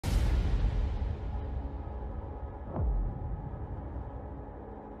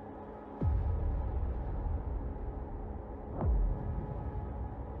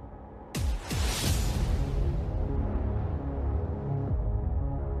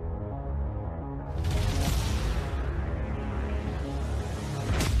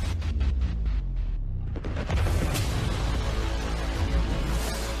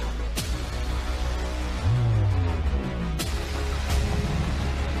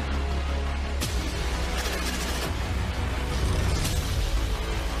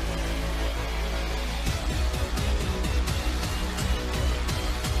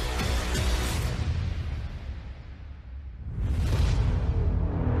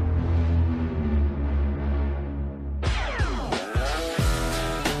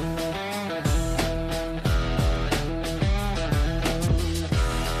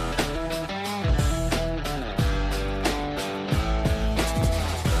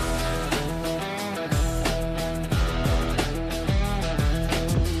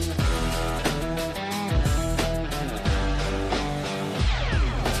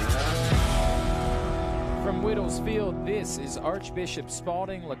This is Archbishop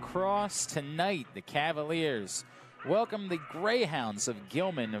Spalding Lacrosse. Tonight, the Cavaliers welcome the Greyhounds of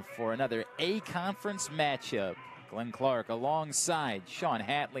Gilman for another A-Conference matchup. Glenn Clark alongside Sean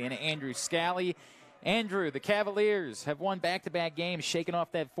Hatley and Andrew Scally. Andrew, the Cavaliers have won back-to-back games, shaking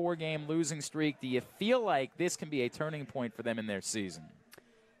off that four-game losing streak. Do you feel like this can be a turning point for them in their season?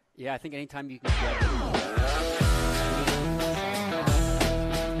 Yeah, I think anytime you can get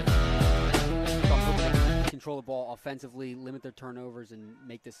control the ball offensively, limit their turnovers, and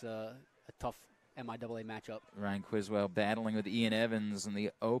make this a tough MIAA matchup. Ryan Quiswell battling with Ian Evans in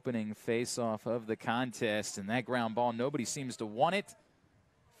the opening face-off of the contest, and that ground ball, nobody seems to want it.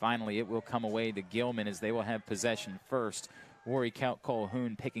 Finally, it will come away to Gilman as they will have possession first. Rory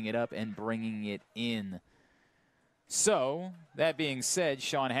Colhoun picking it up and bringing it in. So, that being said,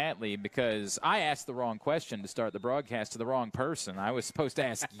 Sean Hatley, because I asked the wrong question to start the broadcast to the wrong person. I was supposed to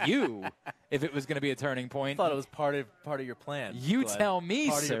ask you if it was going to be a turning point. I thought it was part of your plan. You tell me,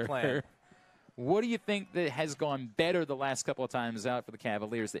 part sir. Of your plan. What do you think that has gone better the last couple of times out for the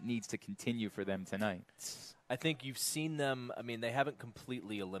Cavaliers that needs to continue for them tonight? I think you've seen them. I mean, they haven't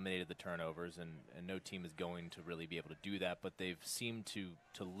completely eliminated the turnovers, and no team is going to really be able to do that, but they've seemed to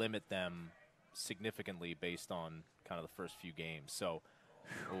limit them significantly based on kind of the first few games. So,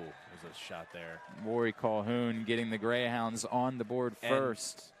 there's a shot there. Rory Colhoun getting the Greyhounds on the board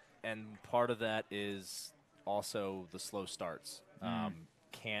first. And part of that is also the slow starts.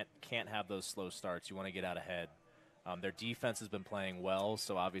 Can't have those slow starts. You want to get out ahead. Their defense has been playing well,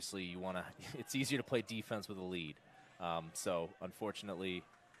 so obviously you want to. It's easier to play defense with a lead. So unfortunately,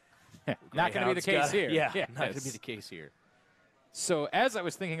 not going to be the case here. Yeah, not going to be the case here. So as I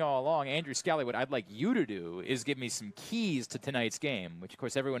was thinking all along, Andrew Scally, what I'd like you to do is give me some keys to tonight's game, which of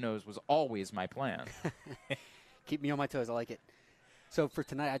course everyone knows was always my plan. Keep me on my toes. I like it. So for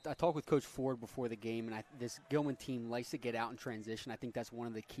tonight, I talked with Coach Ford before the game, and this Gilman team likes to get out in transition. I think that's one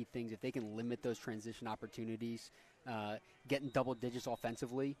of the key things. If they can limit those transition opportunities, getting double digits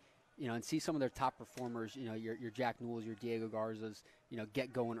offensively, and see some of their top performers, your Jack Newells, your Diego Garzas,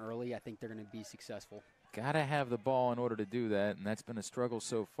 get going early, I think they're going to be successful. Got to have the ball in order to do that, and that's been a struggle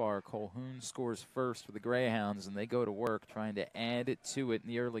so far. Colhoun scores first for the Greyhounds, and they go to work trying to add it to it in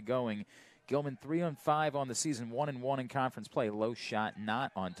the early going. Gilman 3-5 on the season, 1-1 in conference play. Low shot,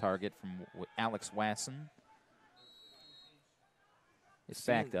 not on target from Alex Wasson. It's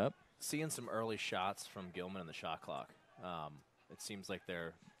backed up. Seeing some early shots from Gilman in the shot clock. It seems like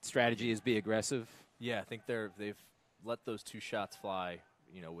their strategy is be aggressive. Yeah, I think they've let those two shots fly.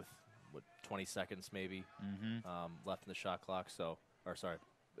 With 20 seconds maybe left in the shot clock.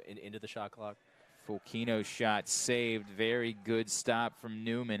 Into the shot clock. Fulkino's shot saved. Very good stop from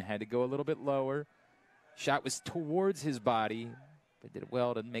Newman. Had to go a little bit lower. Shot was towards his body, but did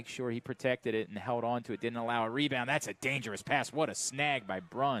well to make sure he protected it and held on to it. Didn't allow a rebound. That's a dangerous pass. What a snag by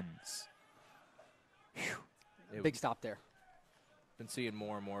Bruns. Big stop there. Been seeing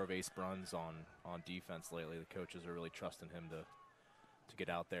more and more of Ace Bruns on defense lately. The coaches are really trusting him to get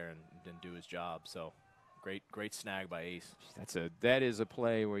out there and do his job. So great snag by Ace. That is a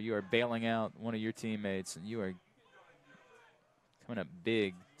play where you are bailing out one of your teammates, and you are coming up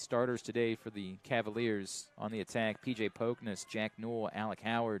big. Starters today for the Cavaliers on the attack: P.J. Pokness, Jack Newell, Alec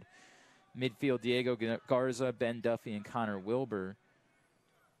Howard. Midfield: Diego Garza, Ben Duffy, and Connor Wilbur.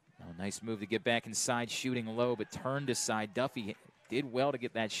 Nice move to get back inside, shooting low, but turned aside. Duffy did well to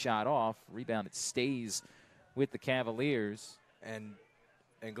get that shot off. Rebound, it stays with the Cavaliers. And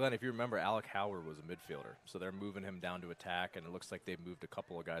Glenn, if you remember, Alec Howard was a midfielder, so they're moving him down to attack, and it looks like they've moved a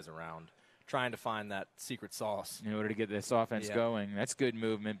couple of guys around, trying to find that secret sauce. In order to get this offense going. That's good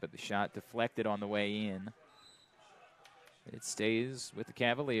movement, but the shot deflected on the way in. It stays with the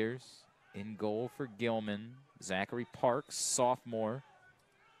Cavaliers. In goal for Gilman, Zachary Parks, sophomore.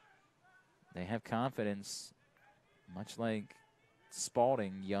 They have confidence, much like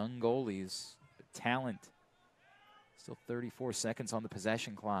Spalding, young goalies, but talent. Still 34 seconds on the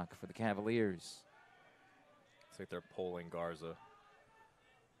possession clock for the Cavaliers. Looks like they're pulling Garza.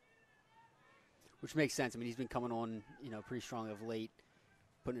 Which makes sense. I mean, he's been coming on, pretty strong of late,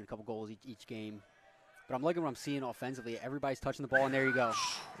 putting in a couple goals each game. But I'm liking what I'm seeing offensively. Everybody's touching the ball, and there you go.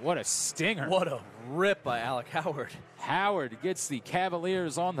 What a stinger. What a rip by Alec Howard. Howard gets the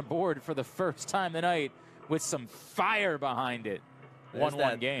Cavaliers on the board for the first time tonight with some fire behind it.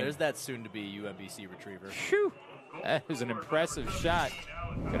 1-1 game. There's that soon-to-be UMBC retriever. Phew. That was an impressive shot.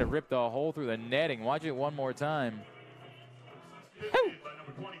 Could have ripped a hole through the netting. Watch it one more time. Woo!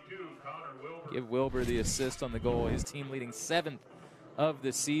 Give Wilbur the assist on the goal. His team leading 7th of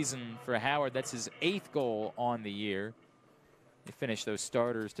the season for Howard. That's his 8th goal on the year. They finish those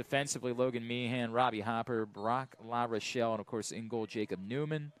starters. Defensively, Logan Meehan, Robbie Hopper, Brock La Rochelle, and, of course, in goal, Jacob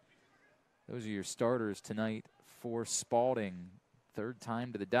Newman. Those are your starters tonight for Spalding. Third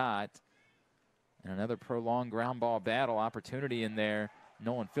time to the dot. And another prolonged ground ball battle opportunity in there.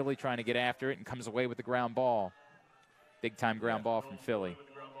 Nolan Philly trying to get after it and comes away with the ground ball. Big-time ground ball from Philly.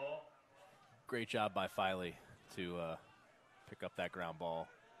 Great job by Filey to pick up that ground ball,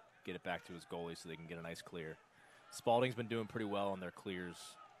 get it back to his goalie so they can get a nice clear. Spalding's been doing pretty well on their clears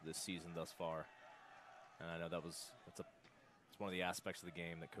this season thus far. And I know it's one of the aspects of the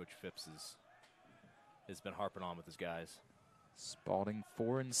game that Coach Phipps has been harping on with his guys. Spalding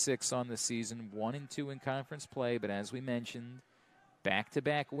 4-6 on the season, 1-2 in conference play, but as we mentioned,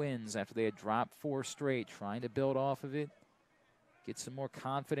 back-to-back wins after they had dropped 4 straight, trying to build off of it, get some more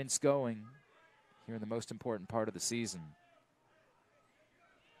confidence going here in the most important part of the season.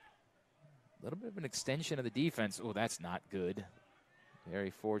 A little bit of an extension of the defense. Oh, that's not good. Very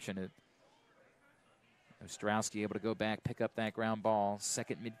fortunate. Ostrowski able to go back, pick up that ground ball.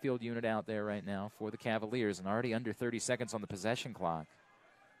 Second midfield unit out there right now for the Cavaliers, and already under 30 seconds on the possession clock.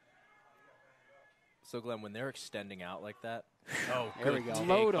 So, Glenn, when they're extending out like that, there we go.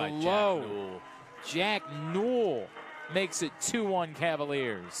 Low to low. Jack Newell makes it 2-1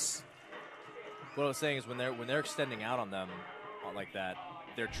 Cavaliers. What I was saying is when they're extending out on them like that,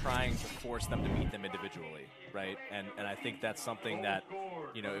 they're trying to force them to beat them individually, right? And I think that's something that,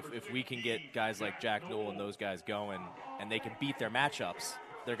 you know, if we can get guys like Jack Newell and those guys going and they can beat their matchups,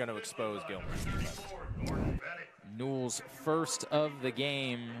 they're going to expose Gilman's defense. Newell's first of the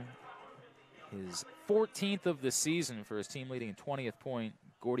game, his 14th of the season for his team leading 20th point.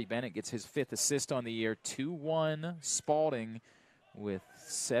 Gordy Bennett gets his 5th assist on the year. 2-1 Spalding with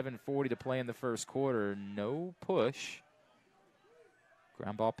 7:40 to play in the first quarter. No push.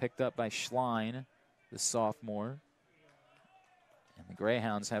 Ground ball picked up by Schlein, the sophomore. And the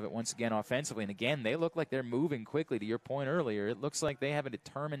Greyhounds have it once again offensively. And again, they look like they're moving quickly. To your point earlier, it looks like they have a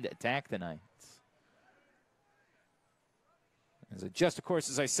determined attack tonight. Just, of course,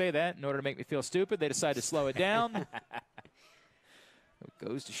 as I say that, in order to make me feel stupid, they decide to slow it down. It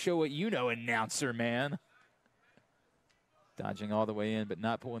goes to show what you know, announcer man. Dodging all the way in, but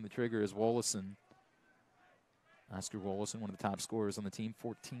not pulling the trigger is Wolleson. Oscar Wolleson, one of the top scorers on the team,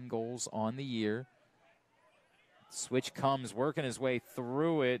 14 goals on the year. Switch comes, working his way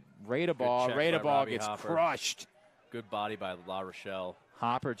through it. Radaball gets crushed. Good body by La Rochelle.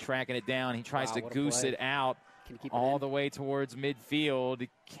 Hopper tracking it down. He tries to goose it out all the way towards midfield.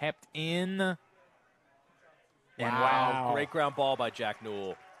 Kept in. And wow. Great ground ball by Jack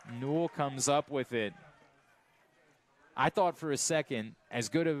Newell. Newell comes up with it. I thought for a second, as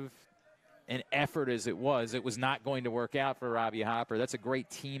good of an effort as it was not going to work out for Robbie Hopper. That's a great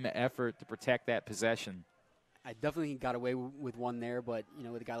team effort to protect that possession. I definitely got away with one there, but, you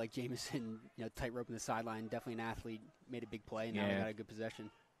know, with a guy like Jamison, you know, tightrope in the sideline, definitely an athlete, made a big play, and now they got a good possession.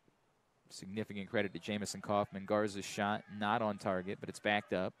 Significant credit to Jamison Kaufman. Garza's shot not on target, but it's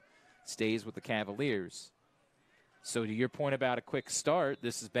backed up. Stays with the Cavaliers. So to your point about a quick start,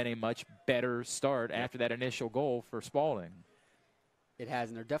 this has been a much better start after that initial goal for Spalding. It has,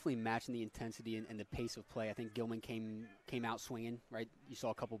 and they're definitely matching the intensity and the pace of play. I think Gilman came out swinging, right? You saw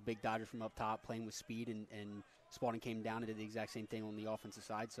a couple big dodgers from up top playing with speed, and Spalding came down and did the exact same thing on the offensive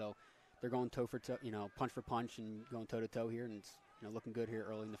side. So they're going toe for toe, you know, punch for punch, and going toe to toe here, and it's, you know, looking good here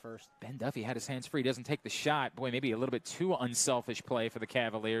early in the first. Ben Duffy had his hands free. Doesn't take the shot. Boy, maybe a little bit too unselfish play for the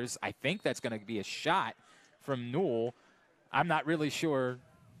Cavaliers. I think that's going to be a shot from Newell. I'm not really sure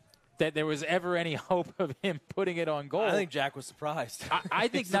that there was ever any hope of him putting it on goal. I think Jack was surprised. I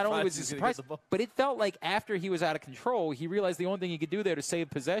think not only was he surprised, but it felt like after he was out of control, he realized the only thing he could do there to save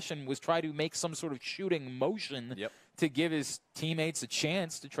possession was try to make some sort of shooting motion to give his teammates a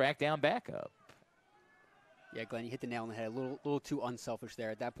chance to track down backup. Yeah, Glenn, you hit the nail on the head. A little too unselfish there.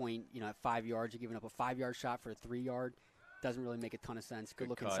 At that point, you know, at 5 yards, you're giving up a 5-yard shot for a 3-yard. Doesn't really make a ton of sense. Good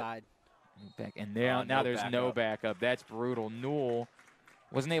look cut. Inside. And now there's no backup. That's brutal. Newell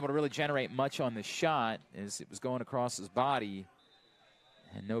wasn't able to really generate much on the shot as it was going across his body,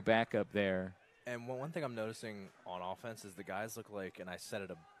 and no backup there. And one thing I'm noticing on offense is the guys look like, and I said it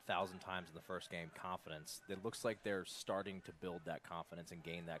 1,000 times in the first game, confidence. It looks like they're starting to build that confidence and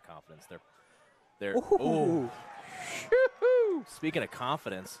gain that confidence. They're speaking of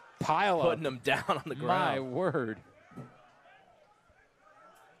confidence, putting them down on the ground. My word.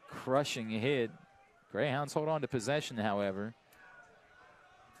 Crushing hit. Greyhounds hold on to possession, however.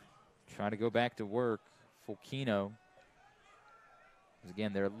 Try to go back to work. Fulchino.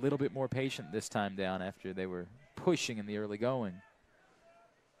 Again, they're a little bit more patient this time down after they were pushing in the early going.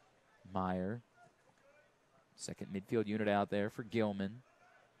 Meyer. Second midfield unit out there for Gilman.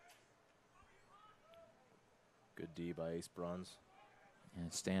 Good D by Ace Bruns.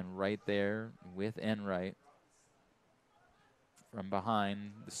 And stand right there with Enright. From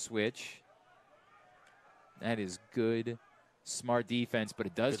behind the switch. That is good, smart defense, but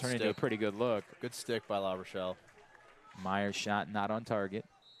it does turn into a pretty good look. Good stick by La Rochelle. Meyer's shot not on target.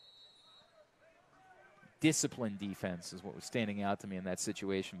 Disciplined defense is what was standing out to me in that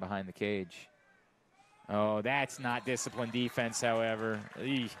situation behind the cage. Oh, that's not disciplined defense, however.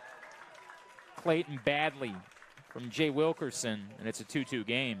 Eesh. Clayton Badley from Jay Wilkerson, and it's a 2-2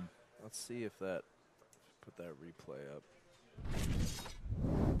 game. Let's see if that, put that replay up.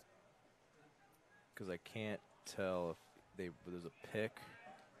 Because I can't tell if there's a pick.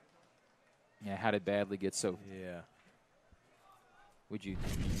 Yeah, how did Badley get so? Yeah. Would you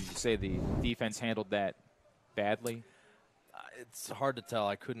say the defense handled that badly? It's hard to tell.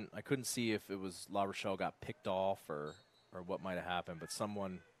 I couldn't see if it was La Rochelle got picked off or what might have happened, but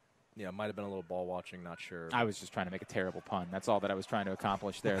someone, might have been a little ball watching, not sure. I was just trying to make a terrible pun. That's all that I was trying to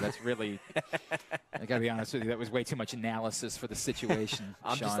accomplish there. That's really, I got to be honest with you, that was way too much analysis for the situation.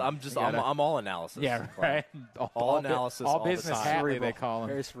 I'm all analysis. Yeah, right. All analysis, all all business the time. Hatley, they call him.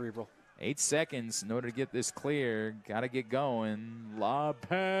 Very cerebral. 8 seconds in order to get this clear. Got to get going. Lob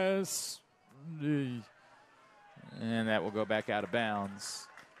pass. And that will go back out of bounds.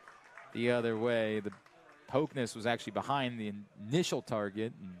 The other way, the Pokeness was actually behind the initial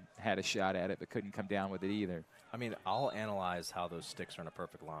target and had a shot at it, but couldn't come down with it either. I mean, I'll analyze how those sticks are in a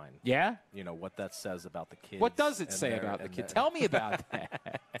perfect line. Yeah? What that says about the kids. What does it say about the kid? Tell me about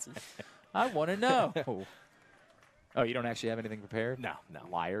that. I want to know. Oh, you don't actually have anything prepared? No.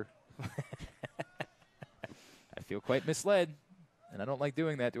 Liar. I feel quite misled, and I don't like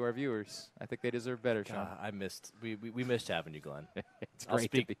doing that to our viewers. I think they deserve better, Sean. We missed having you, Glenn. It's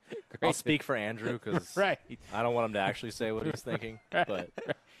great. I'll speak for Andrew because right. I don't want him to actually say what he's thinking. But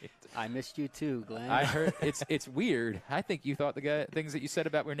I missed you too, Glenn. I heard it's weird. I think you thought the things that you said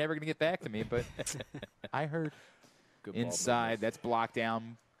about were never going to get back to me, but I heard good inside. That's blocked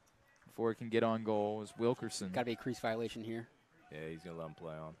down before it can get on goal. Is Wilkerson. Got to be a crease violation here. Yeah, he's going to let him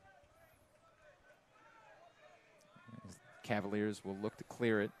play on. Cavaliers will look to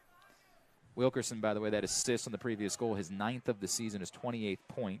clear it. Wilkerson, by the way, that assist on the previous goal, his 9th of the season, his 28th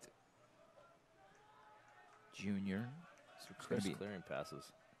point. Junior. So crisp clearing passes.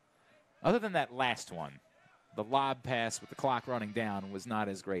 Other than that last one, the lob pass with the clock running down was not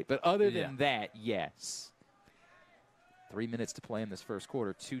as great. But other than that, yes. 3 minutes to play in this first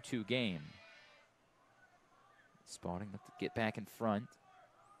quarter, 2-2 game. Spalding looked to get back in front.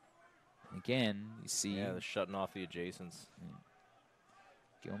 Again, you see. Yeah, they're shutting off the adjacents.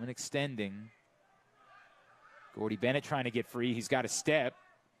 Gilman extending. Gordy Bennett trying to get free. He's got a step.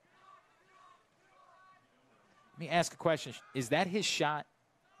 Let me ask a question. Is that his shot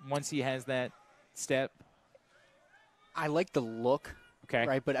once he has that step? I like the look. Okay.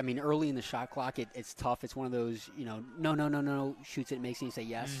 Right, but I mean, early in the shot clock, it's tough. It's one of those, no, shoots it, makes you say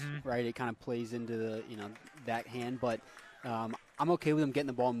yes, right? It kind of plays into the, that hand. But I'm okay with them getting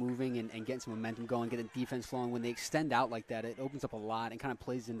the ball moving and getting some momentum going, getting defense flowing. When they extend out like that, it opens up a lot and kind of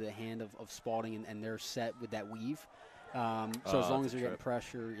plays into the hand of Spalding, and they're set with that weave. So as long as they're getting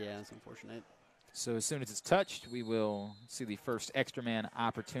pressure, yeah, it's unfortunate. So as soon as it's touched, we will see the first extra man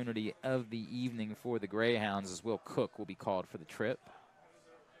opportunity of the evening for the Greyhounds, as Will Cook will be called for the trip.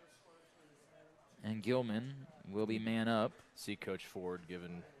 And Gilman will be man up. See Coach Ford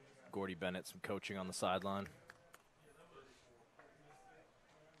giving Gordy Bennett some coaching on the sideline.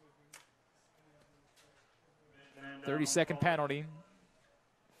 .30-second penalty.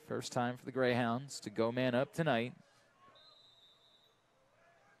 First time for the Greyhounds to go man up tonight.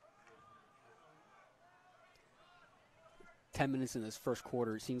 .10 in this first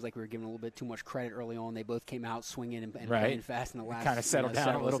quarter, it seems like we were giving a little bit too much credit early on. They both came out swinging and playing fast in the last. Kind of settled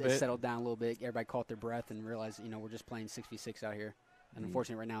down a little bit. Settled down a little bit. Everybody caught their breath and realized, we're just playing 6v6 out here. And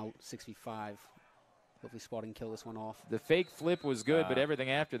unfortunately, right now, 6v5. Hopefully, Spalding kill this one off. The fake flip was good, but everything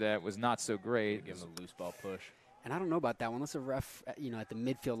after that was not so great. Give him a loose ball push. And I don't know about that one. Unless a ref, at the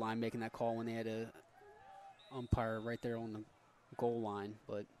midfield line making that call when they had a umpire right there on the goal line,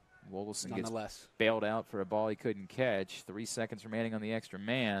 but. Wogelson gets bailed out for a ball he couldn't catch. 3 seconds remaining on the extra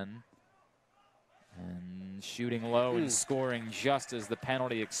man. And shooting low and scoring just as the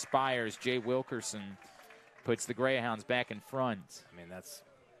penalty expires. Jay Wilkerson puts the Greyhounds back in front. I mean, that's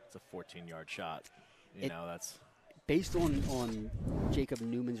a 14-yard shot. That's based on Jacob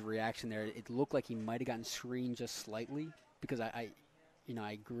Newman's reaction there. It looked like he might have gotten screened just slightly because I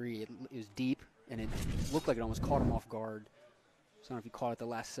agree. It was deep and it looked like it almost caught him off guard. So I don't know if he caught it the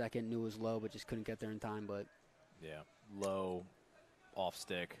last second, knew it was low, but just couldn't get there in time. But Yeah, low, off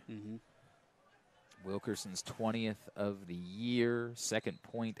stick. Mm-hmm. Wilkerson's 20th of the year, second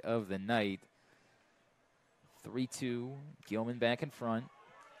point of the night. 3-2, Gilman back in front.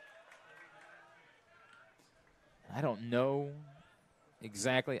 I don't know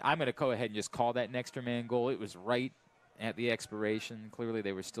exactly. I'm going to go ahead and just call that an extra man goal. It was right at the expiration. Clearly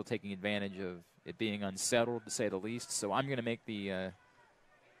they were still taking advantage of it being unsettled, to say the least. So I'm going to make the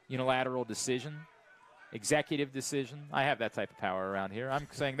unilateral decision, executive decision. I have that type of power around here. I'm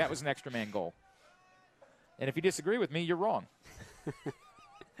saying that was an extra man goal. And if you disagree with me, you're wrong.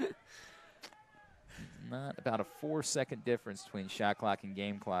 Not about a 4-second difference between shot clock and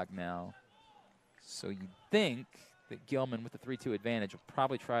game clock now. So you think that Gilman, with the 3-2 advantage, will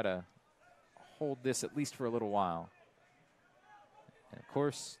probably try to hold this at least for a little while. And, of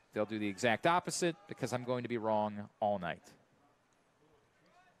course, they'll do the exact opposite because I'm going to be wrong all night.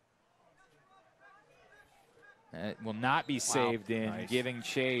 It will not be saved in. Nice. Giving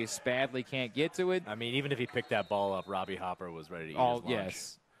chase. Badly can't get to it. I mean, even if he picked that ball up, Robbie Hopper was ready to eat his lunch.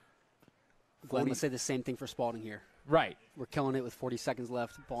 Yes. Glenn, let's say the same thing for Spalding here. Right. We're killing it with 40 seconds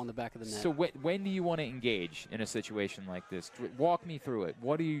left, ball in the back of the net. So when do you want to engage in a situation like this? Walk me through it.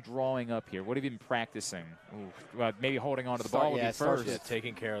 What are you drawing up here? What have you been practicing? Well, maybe holding on to the ball would be first. Yeah,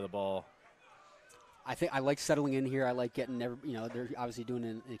 taking care of the ball. I think I like settling in here. I like getting, they're obviously doing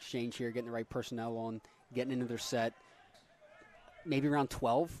an exchange here, getting the right personnel on, getting into their set. Maybe around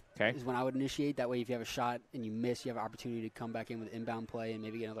 12 is when I would initiate. That way if you have a shot and you miss, you have an opportunity to come back in with inbound play and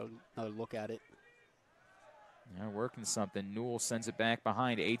maybe get another look at it. They're working something. Newell sends it back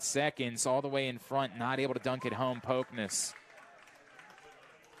behind. 8 seconds, all the way in front, not able to dunk it home. Pokeness.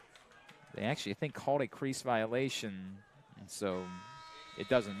 They actually, I think, called a crease violation, and so it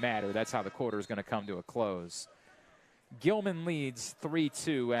doesn't matter. That's how the quarter is going to come to a close. Gilman leads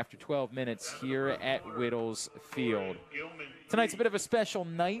 3-2 after 12 minutes here at Whittles Field. Tonight's a bit of a special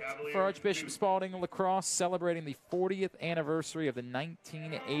night for Archbishop Spalding Lacrosse, celebrating the 40th anniversary of the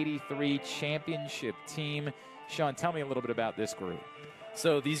 1983 championship team. Sean, tell me a little bit about this group.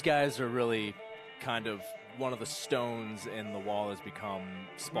 So these guys are really kind of one of the stones in the wall has become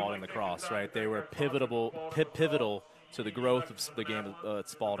Spalding Lacrosse, right? They were pivotal to the growth of the game at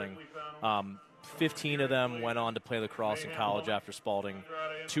Spalding. 15 of them went on to play lacrosse in college after Spalding.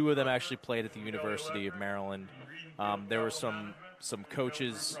 2 of them actually played at the University of Maryland. There were some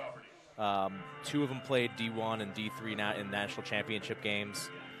coaches. 2 of them played D1 and D3 in national championship games.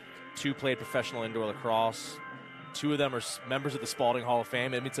 2 played professional indoor lacrosse. 2 of them are members of the Spalding Hall of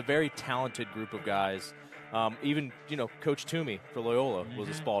Fame. I mean, it's a very talented group of guys. Even, Coach Toomey for Loyola was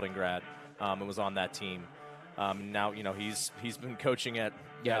a Spalding grad and was on that team. Now, he's been coaching at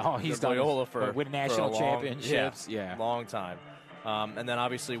he's Loyola for win national championships. Long time. And then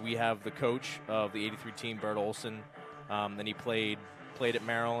obviously we have the coach of the 83 team, Bert Olson. Then he played at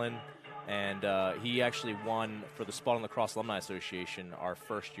Maryland, and he actually won for the Spalding Lacrosse Alumni Association our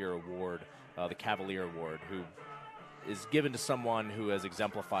first-year award, the Cavalier Award, who is given to someone who has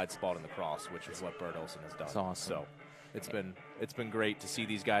exemplified Spalding Lacrosse, which is what Bert Olson has done. That's awesome. So it's been great to see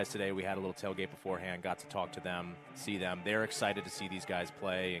these guys today. We had a little tailgate beforehand, got to talk to them, see them. They're excited to see these guys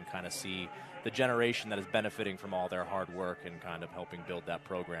play and kind of see the generation that is benefiting from all their hard work and kind of helping build that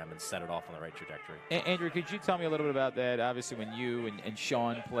program and set it off on the right trajectory. Andrew, could you tell me a little bit about that? Obviously, when you and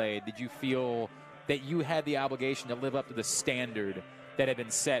Sean played, did you feel that you had the obligation to live up to the standard that had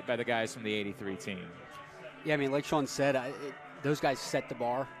been set by the guys from the 83 team? Yeah, I mean, like Sean said, those guys set the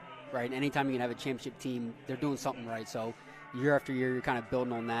bar, right? And anytime you can have a championship team, they're doing something right. So year after year, you're kind of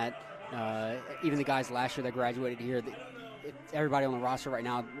building on that. Even the guys last year that graduated here, everybody on the roster right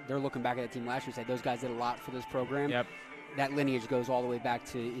now, they're looking back at the team last year and say those guys did a lot for this program. Yep. That lineage goes all the way back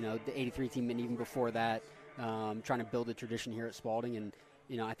to, the 83 team and even before that, trying to build a tradition here at Spalding. And,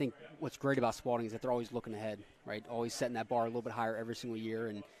 I think what's great about Spalding is that they're always looking ahead, right? Always setting that bar a little bit higher every single year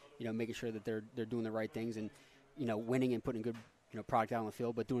and, making sure that they're doing the right things and, winning and putting good, product out on the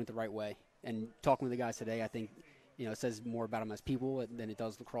field, but doing it the right way. And talking with the guys today, I think, it says more about them as people than it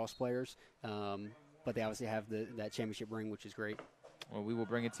does lacrosse players. But they obviously have that championship ring, which is great. Well, we will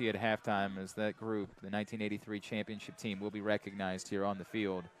bring it to you at halftime as that group, the 1983 championship team, will be recognized here on the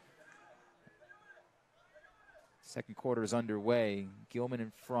field. Second quarter is underway. Gilman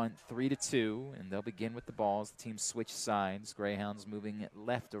in front, 3-2, and they'll begin with the ball as the team switch sides. Greyhounds moving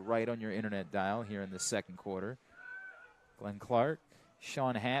left to right on your internet dial here in the second quarter. Glenn Clark,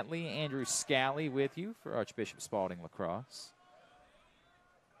 Sean Hatley, Andrew Scally with you for Archbishop Spalding Lacrosse.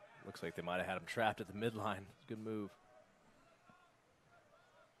 Looks like they might have had him trapped at the midline. Good move.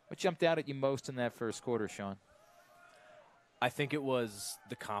 What jumped out at you most in that first quarter, Sean? I think it was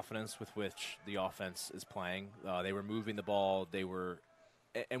the confidence with which the offense is playing. They were moving the ball.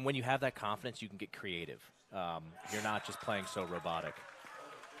 And when you have that confidence, you can get creative. You're not just playing so robotic.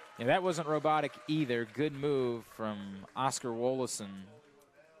 Yeah, that wasn't robotic either. Good move from Oscar Wolleson.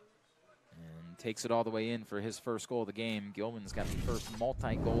 And takes it all the way in for his first goal of the game. Gilman's got the first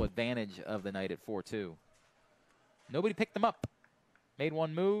multi-goal advantage of the night at 4-2. Nobody picked them up. Made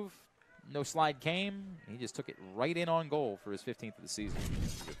one move. No slide came. He just took it right in on goal for his 15th of the season.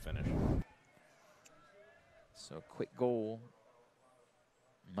 Good finish. So quick goal.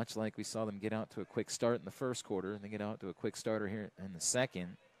 Much like we saw them get out to a quick start in the first quarter, and they get out to a quick starter here in the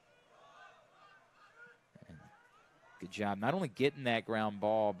second. And good job not only getting that ground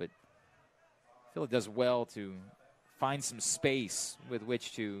ball, but I feel it does well to find some space with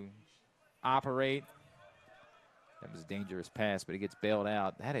which to operate. That was a dangerous pass, but he gets bailed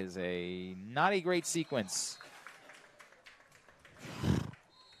out. That is not a great sequence.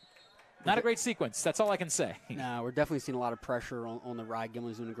 Not a great sequence. That's all I can say. No, we're definitely seeing a lot of pressure on the ride.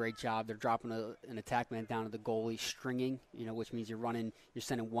 Gilman's doing a great job. They're dropping an attack man down to the goalie, stringing, which means you're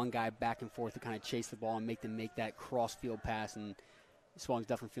sending one guy back and forth to kind of chase the ball and make them make that cross-field pass. And Spalding's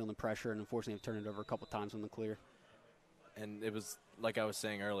definitely feeling the pressure, and unfortunately have turned it over a couple times on the clear. And it was, like I was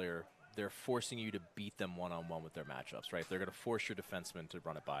saying earlier, they're forcing you to beat them one-on-one with their matchups, right? They're going to force your defenseman to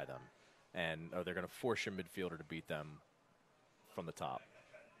run it by them, or they're going to force your midfielder to beat them from the top.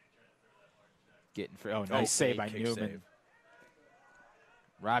 Nice save by Newman. Save.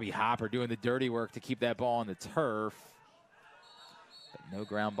 Robbie Hopper doing the dirty work to keep that ball on the turf. But no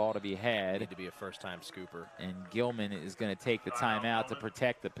ground ball to be had. Need to be a first-time scooper. And Gilman is going to take the timeout to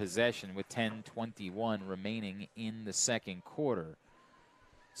protect the possession with 10:21 remaining in the second quarter.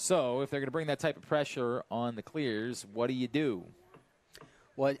 So if they're going to bring that type of pressure on the Clears, what do you do?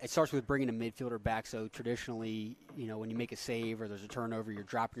 Well, it starts with bringing a midfielder back. So traditionally, when you make a save or there's a turnover, you're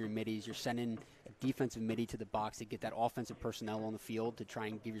dropping your middies. You're sending a defensive middie to the box to get that offensive personnel on the field to try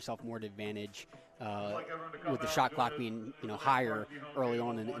and give yourself more advantage with the shot clock being higher early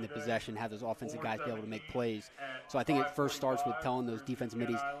on in the possession, have those offensive guys be able to make plays. So I think it first starts with telling those defensive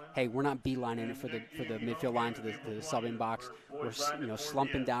middies, hey, we're not beelining it for the midfield line to the sub-in box. We're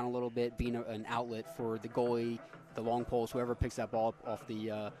slumping down a little bit, being an outlet for the goalie, the long poles, whoever picks that ball off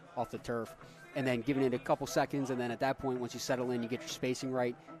the turf, and then giving it a couple seconds, and then at that point, once you settle in, you get your spacing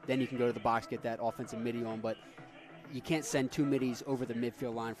right, then you can go to the box, get that offensive midi on. But you can't send two middies over the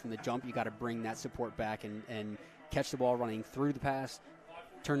midfield line from the jump. You got to bring that support back and catch the ball running through the pass,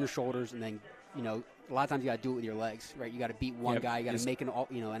 turn the shoulders, and then a lot of times you got to do it with your legs, right? You got to beat one guy, you got to make an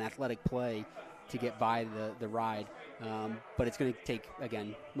athletic play to get by the ride. But it's going to take,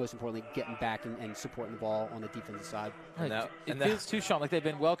 again, most importantly, getting back and supporting the ball on the defensive side. It feels too, Sean, like they've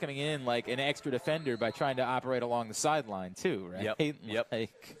been welcoming in like an extra defender by trying to operate along the sideline too, right? Yep.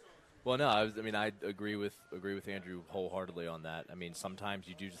 Well, no, I agree with Andrew wholeheartedly on that. I mean, sometimes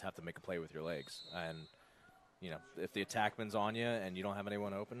you do just have to make a play with your legs, and if the attackman's on you and you don't have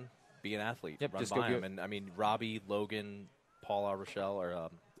anyone open, be an athlete, run by him. And I mean, Robbie, Logan, Paul La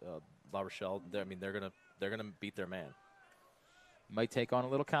Rochelle, they're gonna beat their man. Might take on a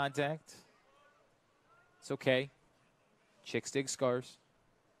little contact. It's okay. Chicks dig scars.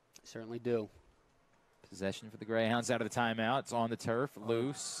 Certainly do. Possession for the Greyhounds out of the timeout. It's on the turf,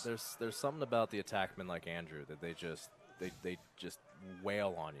 loose. There's something about the attackmen like Andrew that they just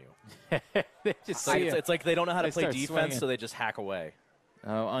wail on you. It's like they don't know how to play defense, swinging. So they just hack away.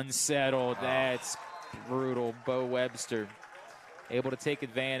 Oh, unsettled. That's brutal. Bo Webster able to take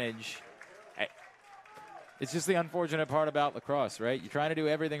advantage. It's just the unfortunate part about lacrosse, right? You're trying to do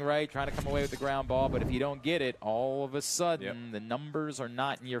everything right, trying to come away with the ground ball, but if you don't get it, all of a sudden the numbers are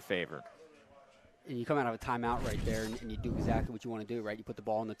not in your favor. And you come out of a timeout right there, and you do exactly what you want to do, right? You put the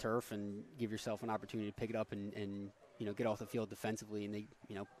ball on the turf and give yourself an opportunity to pick it up and get off the field defensively. And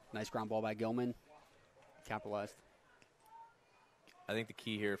nice ground ball by Gilman, capitalized. I think the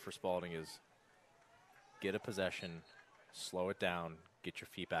key here for Spalding is get a possession, slow it down, get your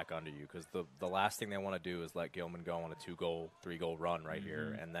feet back under you, because the last thing they want to do is let Gilman go on a 2-goal, 3-goal run right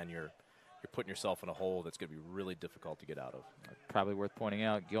here, and then you're putting yourself in a hole that's going to be really difficult to get out of. Probably worth pointing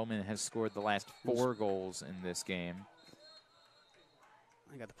out, Gilman has scored the last 4 goals in this game.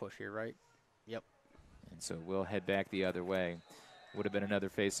 I got the push here, right? Yep. And so we'll head back the other way. Would have been another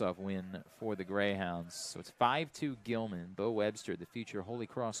face-off win for the Greyhounds. So it's 5-2 Gilman. Bo Webster, the future Holy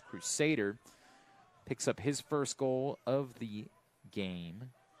Cross Crusader, picks up his first goal of the game.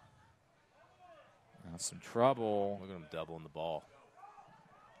 Now some trouble. Look at him doubling the ball.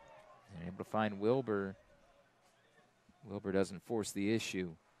 They're able to find Wilbur. Wilbur doesn't force the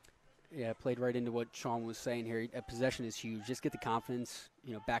issue. Yeah, played right into what Sean was saying here. A possession is huge. Just get the confidence,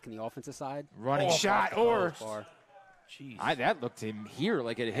 back in the offensive side. Running shot or Jeez. that looked him here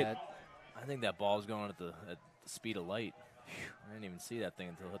like it hit. I think that ball was going at the speed of light. I didn't even see that thing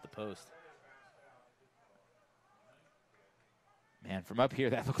until it hit the post. Man, from up here,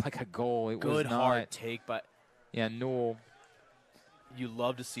 that looked like a goal. It was Good not. hard take by. Yeah, Newell. You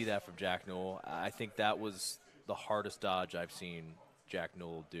love to see that from Jack Newell. I think that was the hardest dodge I've seen Jack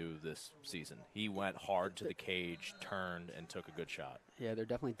Newell do this season. He went hard to the cage, turned, and took a good shot. Yeah, they're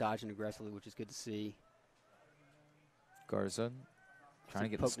definitely dodging aggressively, which is good to see. Garza trying to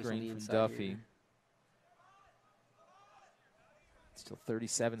get the Pokeness on screen the from inside Duffy. here. Still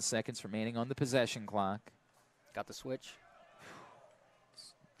 37 seconds remaining on the possession clock. Got the switch.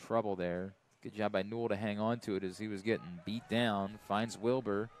 Trouble there. Good job by Newell to hang on to it as he was getting beat down. Finds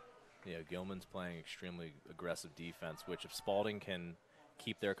Wilbur. Yeah, Gilman's playing extremely aggressive defense, which if Spalding can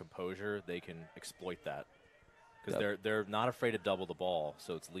keep their composure, they can exploit that. Because they're not afraid to double the ball,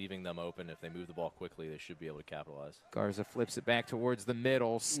 so it's leaving them open. If they move the ball quickly, they should be able to capitalize. Garza flips it back towards the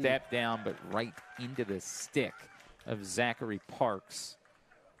middle. Step down, but right into the stick of Zachary Parks.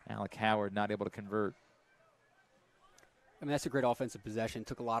 Alec Howard not able to convert. I mean, that's a great offensive possession.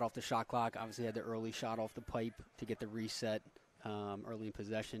 Took a lot off the shot clock. Obviously had the early shot off the pipe to get the reset early in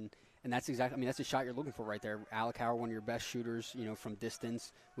possession. And that's that's the shot you're looking for right there. Alec Howard, one of your best shooters, from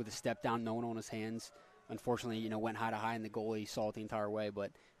distance with a step down, no one on his hands. Unfortunately, went high to high, and the goalie saw it the entire way.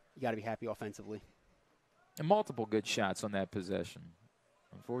 But you got to be happy offensively. And multiple good shots on that possession.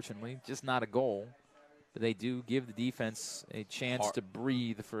 Unfortunately, just not a goal. But they do give the defense a chance to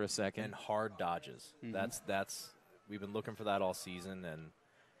breathe for a second. And hard dodges. Mm-hmm. We've been looking for that all season, and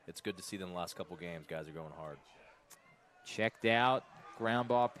it's good to see them the last couple games. Guys are going hard. Checked out. Ground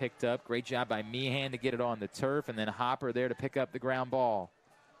ball picked up. Great job by Meehan to get it on the turf, and then Hopper there to pick up the ground ball.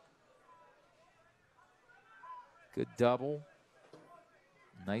 Good double.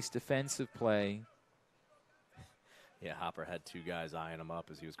 Nice defensive play. Yeah, Hopper had two guys eyeing him up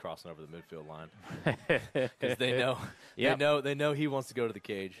as he was crossing over the midfield line. Because they know, they know he wants to go to the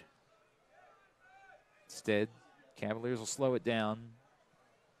cage. Instead, Cavaliers will slow it down.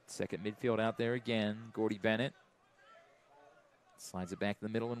 Second midfield out there again. Gordy Bennett slides it back to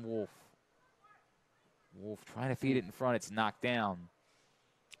the middle, and Wolf. Wolf trying to feed it in front. It's knocked down.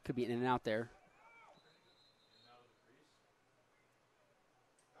 Could be in and out there.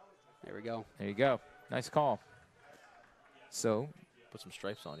 There we go. There you go. Nice call. So, put some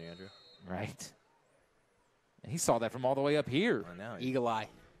stripes on you, Andrew. Right. And he saw that from all the way up here. I know. Eagle eye.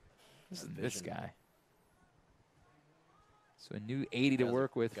 This guy. So a new 80 to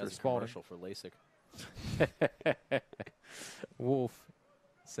work with for Spalding. Commercial for LASIK. Wolf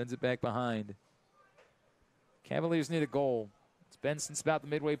sends it back behind. Cavaliers need a goal. It's been since about the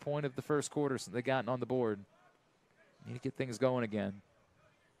midway point of the first quarter since they've gotten on the board. Need to get things going again.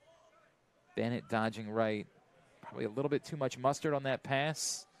 Bennett dodging right. Probably a little bit too much mustard on that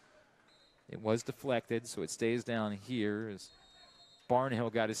pass. It was deflected, so it stays down here as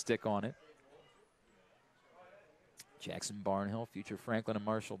Barnhill got his stick on it. Jackson Barnhill, future Franklin and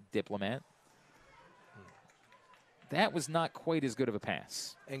Marshall diplomat. That was not quite as good of a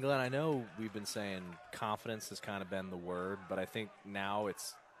pass. And Glenn, I know we've been saying confidence has kind of been the word, but I think now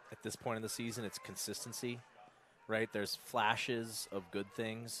it's, at this point in the season, it's consistency, right? There's flashes of good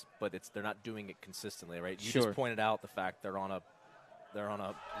things, but they're not doing it consistently, right? You just pointed out the fact they're on a 0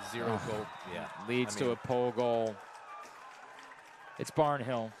 goal. Yeah, leads to a pole goal. It's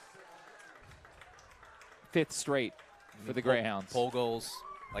Barnhill. 5th straight for the Greyhounds. Pole goals,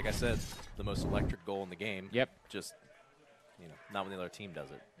 like I said, the most electric goal in the game. Yep. Just, not when the other team does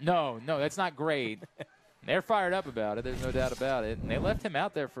it. No, that's not great. They're fired up about it. There's no doubt about it. And they left him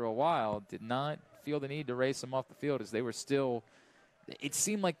out there for a while. Did not feel the need to race him off the field as they were still – it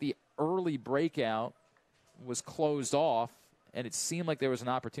seemed like the early breakout was closed off, and it seemed like there was an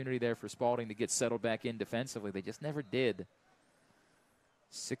opportunity there for Spalding to get settled back in defensively. They just never did.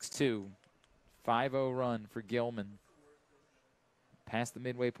 6-2, 5-0 run for Gilman. Past the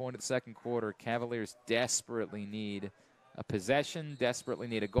midway point of the second quarter, Cavaliers desperately need a possession, desperately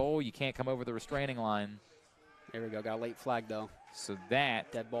need a goal. You can't come over the restraining line. There we go. Got a late flag, though. So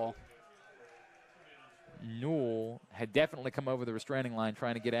that dead ball. Newell had definitely come over the restraining line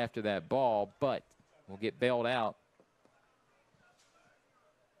trying to get after that ball, but will get bailed out.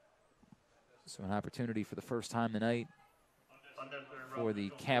 So an opportunity for the first time tonight for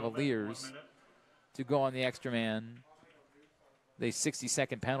the Cavaliers to go on the extra man. The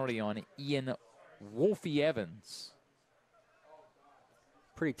 60-second penalty on Ian Wolfie Evans.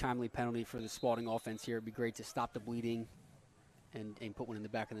 Pretty timely penalty for the Spalding offense here. It'd be great to stop the bleeding. and put one in the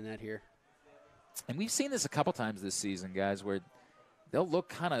back of the net here. And we've seen this a couple times this season, guys, where they'll look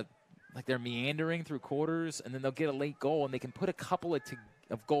kind of like they're meandering through quarters, and then they'll get a late goal, and they can put a couple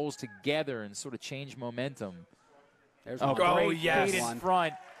of goals together and sort of change momentum. There's Oh, one. great feed in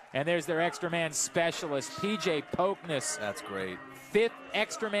front. And there's their extra man specialist, PJ Pokeness. That's great. 5th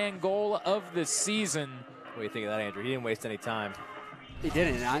extra man goal of the season. What do you think of that, Andrew? He didn't waste any time. He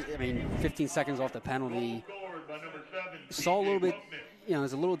didn't. I mean, 15 seconds off the penalty. Saw a little bit, it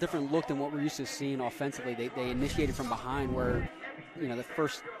was a little different look than what we're used to seeing offensively. They initiated from behind where, the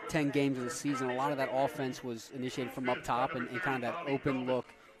first 10 games of the season, a lot of that offense was initiated from up top and kind of that open look.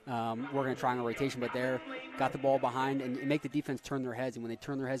 We're going to triangle rotation, but there got the ball behind and make the defense turn their heads. And when they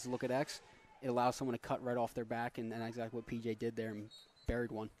turn their heads to look at X, it allows someone to cut right off their back, and that's exactly what PJ did there and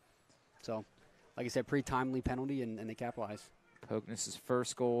buried one. So, like I said, pretty timely penalty, and they capitalized. Pokeness'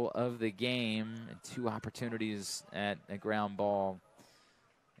 first goal of the game, and 2 opportunities at a ground ball,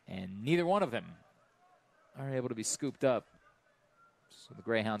 and neither one of them are able to be scooped up. So the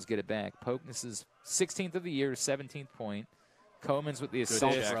Greyhounds get it back. Pokeness' 16th of the year, 17th point. Comans with the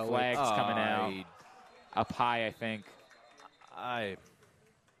assault flags coming out. Up high, I think.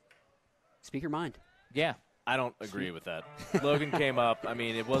 Speak your mind. Yeah. I don't agree with that. Logan came up. I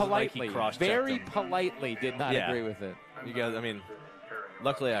mean, it wasn't politely, like he cross-checked very him. politely did not agree with it. You guys, I mean,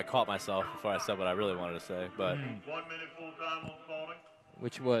 luckily I caught myself before I said what I really wanted to say. But 1 minute full time on Spalding.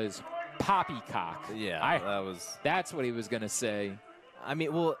 Which was poppycock. Yeah, that's what he was going to say. I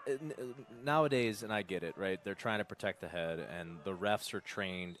mean, well, nowadays, and I get it, right? They're trying to protect the head, and the refs are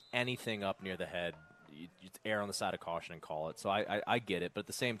trained. Anything up near the head, you err on the side of caution and call it. So I get it, but at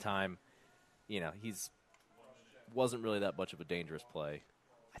the same time, he's wasn't really that much of a dangerous play.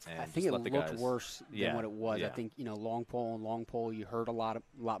 I think it looked worse than what it was. I think long pole, you heard a lot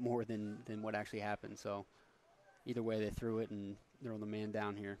more than what actually happened. So either way, they threw it, and they're on the man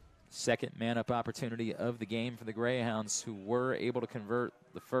down here. Second man-up opportunity of the game for the Greyhounds, who were able to convert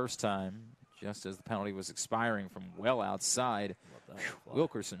the first time just as the penalty was expiring from well outside.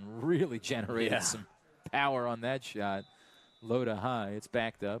 Wilkerson really generated some power on that shot. Low to high. It's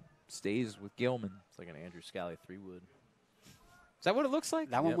backed up. Stays with Gilman. It's like an Andrew Scally 3-wood. Is that what it looks like?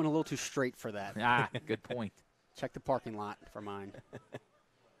 That one went a little too straight for that. Good point. Check the parking lot for mine.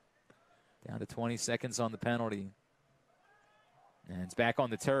 Down to 20 seconds on the penalty. And it's back on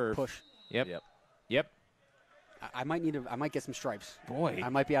the turf. Push. Yep. I might get some stripes. Boy, I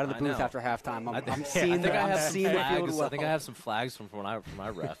might be out of the booth after halftime. I'm seeing the field well. I think I have some flags from when I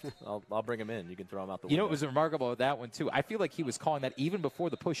ref. I'll bring them in. You can throw them out the window. You know what was remarkable with that one too? I feel like he was calling that even before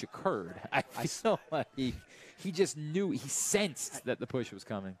the push occurred. I feel like he just knew, he sensed that the push was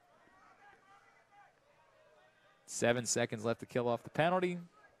coming. 7 seconds left to kill off the penalty.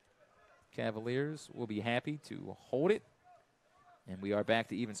 Cavaliers will be happy to hold it. And we are back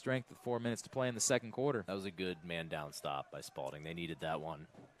to even strength with 4 minutes to play in the second quarter. That was a good man-down stop by Spalding. They needed that one.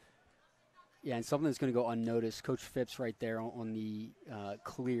 Yeah, and something that's going to go unnoticed. Coach Phipps right there on the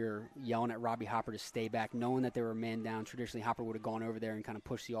clear yelling at Robbie Hopper to stay back, knowing that they were man down. Traditionally, Hopper would have gone over there and kind of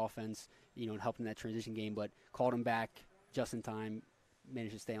pushed the offense, and helped in that transition game, but called him back just in time,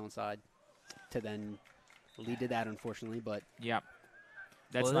 managed to stay onside to then lead to that, unfortunately. But yeah,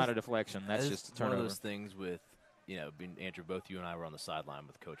 that's not a deflection. That's just a turnover. One of those things with, Andrew, both you and I were on the sideline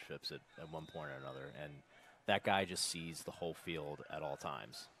with Coach Phipps at one point or another, and that guy just sees the whole field at all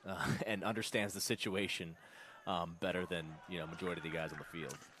times and understands the situation better than majority of the guys on the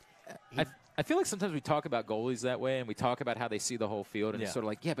field. I feel like sometimes we talk about goalies that way, and we talk about how they see the whole field, and it's sort of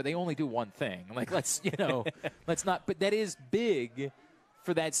like, but they only do one thing. Like, let's not. But that is big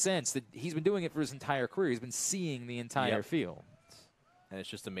for that sense that he's been doing it for his entire career. He's been seeing the entire field. And it's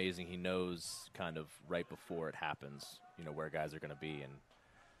just amazing. He knows kind of right before it happens, where guys are going to be, and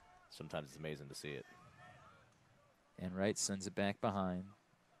sometimes it's amazing to see it. And Wright sends it back behind.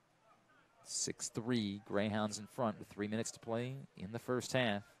 6-3, Greyhounds in front with 3 minutes to play in the first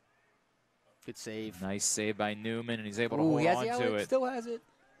half. Good save. Nice save by Newman, and he's able to hold on to it. Still has it.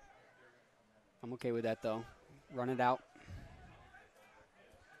 I'm okay with that, though. Run it out.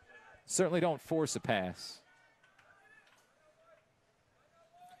 Certainly don't force a pass.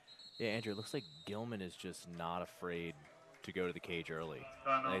 Yeah, Andrew, it looks like Gilman is just not afraid to go to the cage early.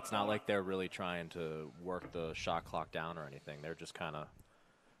 It's not like they're really trying to work the shot clock down or anything. They're just kind of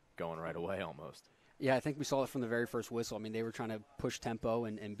going right away almost. Yeah, I think we saw it from the very first whistle. I mean, they were trying to push tempo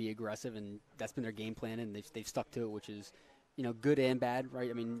and be aggressive, and that's been their game plan, and they've stuck to it, which is, good and bad, right?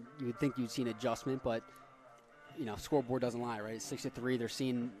 I mean, you would think you'd see an adjustment, but, scoreboard doesn't lie, right? It's 6-3. They're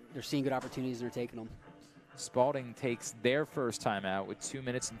seeing good opportunities, and they're taking them. Spalding takes their first timeout with 2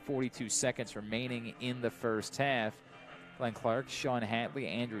 minutes and 42 seconds remaining in the first half. Glenn Clark, Sean Hatley,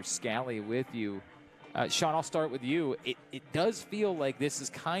 Andrew Scally with you. Sean, I'll start with you. It does feel like this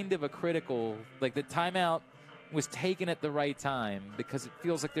is kind of a critical, like the timeout was taken at the right time, because it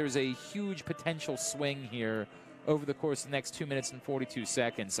feels like there's a huge potential swing here over the course of the next 2 minutes and 42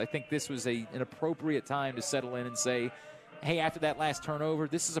 seconds. I think this was an appropriate time to settle in and say, hey, after that last turnover,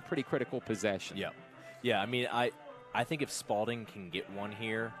 this is a pretty critical possession. Yeah. Yeah, I mean, I think if Spalding can get one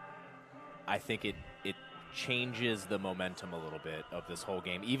here, I think it changes the momentum a little bit of this whole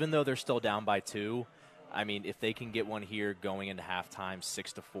game. Even though they're still down by 2, I mean, if they can get one here going into halftime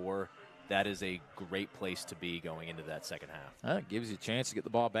 6-4, that is a great place to be going into that second half. It gives you a chance to get the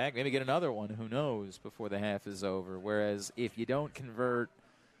ball back, maybe get another one, who knows, before the half is over. Whereas if you don't convert,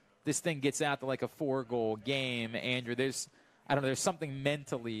 this thing gets out to like a 4-goal game. Andrew, there's something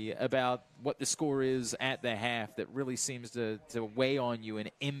mentally about what the score is at the half that really seems to weigh on you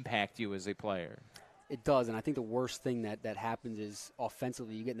and impact you as a player. It does, and I think the worst thing that happens is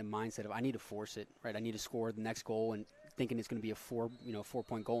offensively you get in the mindset of I need to force it, right? I need to score the next goal, and thinking it's going to be a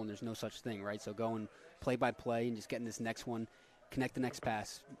 4-point goal, and there's no such thing, right? So going play by play and just getting this next one, connect the next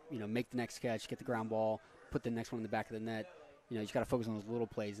pass, make the next catch, get the ground ball, put the next one in the back of the net. You just got to focus on those little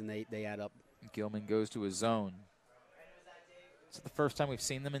plays, and they add up. Gilman goes to a zone. Is it the first time we've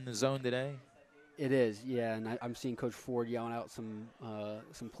seen them in the zone today? It is, yeah, and I'm seeing Coach Ford yelling out some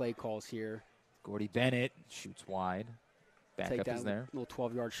play calls here. Gordy Bennett shoots wide. Backup is there. Little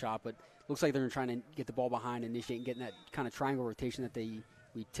 12-yard shot, but looks like they're trying to get the ball behind, initiate, and getting that kind of triangle rotation that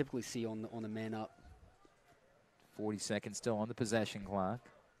we typically see on the man up. 40 seconds still on the possession clock.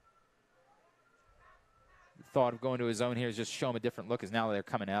 The thought of going to a zone here is just show them a different look, as now they're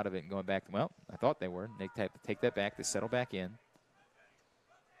coming out of it and going back. Well, I thought they were. They take that back. They settle back in.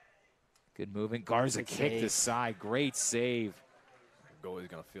 Good movement. Garza kicked aside. Great save. Goalie's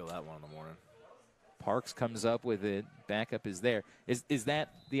going to feel that one in the morning. Parks comes up with it. Backup is there. Is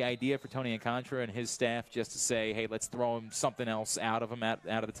that the idea for Tony Alcantara and his staff, just to say, hey, let's throw them something else out of them, out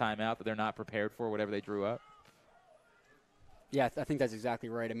of the timeout that they're not prepared for, whatever they drew up? Yeah, I think that's exactly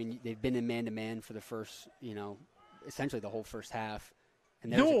right. I mean, they've been in man-to-man for the first, essentially the whole first half.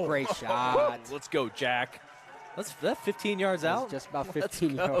 And there's a great shot. Let's go, Jack. That's 15 yards out? Just about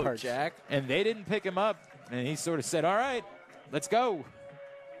 15 yards. Jack. And they didn't pick him up. And he sort of said, all right, let's go.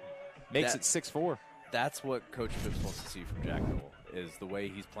 Makes it 6-4. That's what Coach Phipps wants to see from Jack Newell, is the way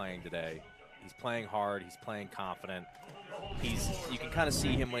he's playing today. He's playing hard. He's playing confident. You can kind of see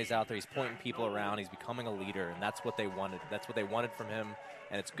him when he's out there. He's pointing people around. He's becoming a leader, and that's what they wanted. That's what they wanted from him,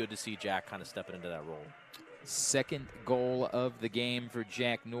 and it's good to see Jack kind of stepping into that role. Second goal of the game for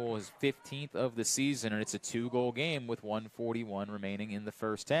Jack Newell, his 15th of the season, and it's a 2-goal game with 1:41 remaining in the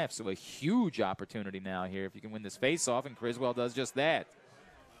first half. So a huge opportunity now here if you can win this face-off, and Criswell does just that.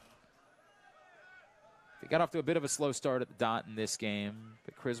 They got off to a bit of a slow start at the dot in this game,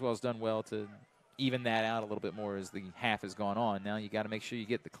 but Criswell's done well to even that out a little bit more as the half has gone on. Now you got to make sure you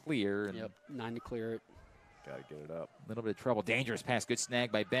get the clear. And 9 to clear it. Got to get it up. A little bit of trouble. Dangerous pass. Good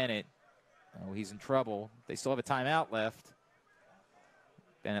snag by Bennett. Oh, he's in trouble. They still have a timeout left.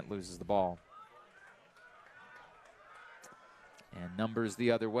 Bennett loses the ball. And numbers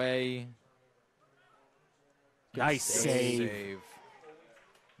the other way. Nice save.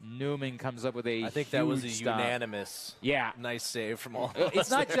 Newman comes up with a I think that was a stop. Unanimous nice save from all of us.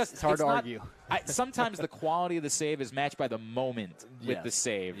 It's not just it's hard to argue. Sometimes the quality of the save is matched by the moment with the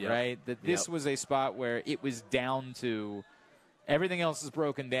save, right? That this was a spot where it was down to everything else is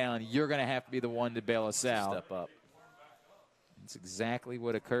broken down. You're going to have to be the one to bail us out. Step up. That's exactly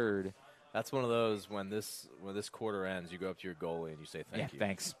what occurred. That's one of those when this quarter ends, you go up to your goalie and you say thank you.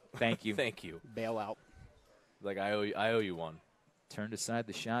 Thanks. Thank you. Thank you. Bail out. Like I owe you one. Turned aside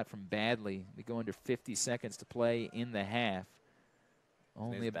the shot from Badley. We go under 50 seconds to play in the half.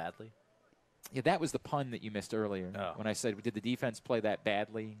 Only Badley? Yeah, that was the pun that you missed earlier when I said, did the defense play that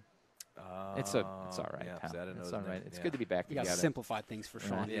badly? It's all right. Yeah, it's all right. It's good to be back together. You got to simplify things for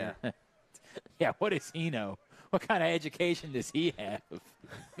Sean. Yeah. Yeah, what does he know? What kind of education does he have?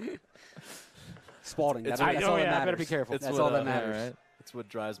 Spalding. That's all that that matters. I better be careful. That's all that matters. Right. That's what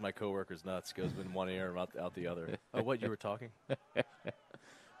drives my coworkers nuts. Goes in one ear and out the other. Oh, what, you were talking?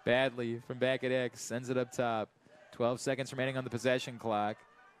 Badly from back at X. Sends it up top. 12 seconds remaining on the possession clock.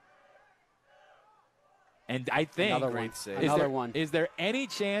 And I think is there any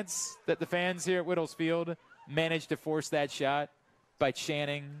chance that the fans here at Whittles Field managed to force that shot by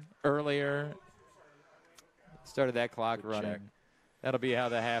chanting earlier? Started that clock running. Check. That'll be how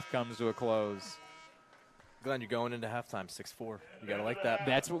the half comes to a close. Glenn, you're going into halftime 6-4. You got to like that.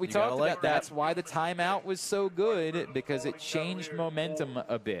 That's what we talked about. That's why the timeout was so good, because it changed momentum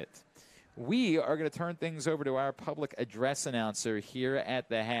a bit. We are going to turn things over to our public address announcer here at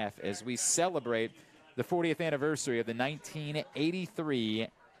the half as we celebrate the 40th anniversary of the 1983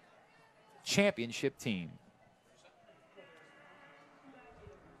 championship team.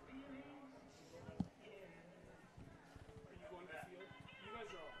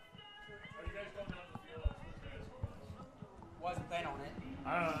 Wasn't planning on it.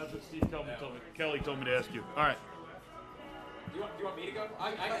 I don't know. That's what Steve told me. Kelly told me to ask you. All right. Do you want me to go?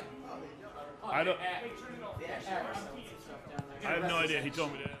 I don't. I have no idea. He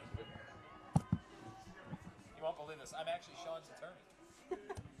told me to ask. You won't believe this. I'm actually Sean's attorney.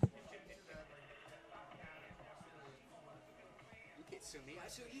 You can't sue me. I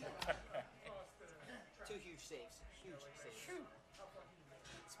sue you. 2 huge saves. Huge saves.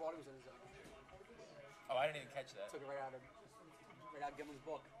 Spalding was in his zone. Oh, I didn't even catch that. Took it right out of Gilman's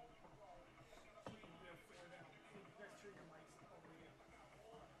book.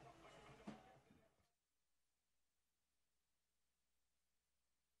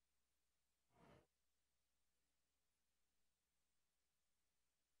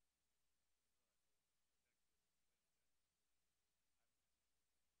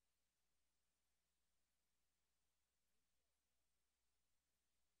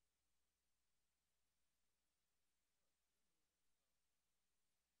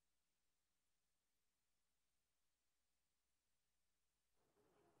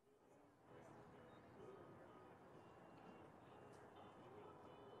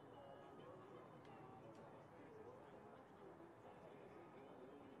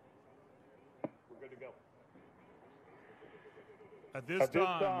 Good to go. At this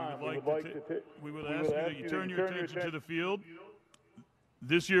time, we would ask you that you turn your attention to the field.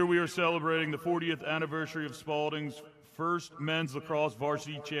 This year we are celebrating the 40th anniversary of Spalding's first men's lacrosse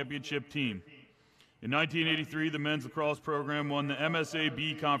varsity championship team. In 1983, the men's lacrosse program won the MSA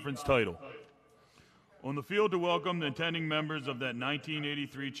B conference title. On the field to welcome the attending members of that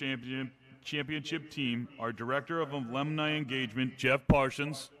 1983 championship team are Director of Alumni Engagement, Jeff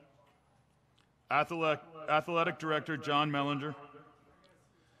Parsons, Athletic Director John Mellinger,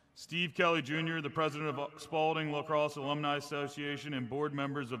 Steve Kelly Jr., the President of Spalding Lacrosse Alumni Association, and board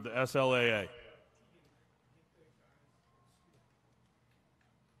members of the SLAA.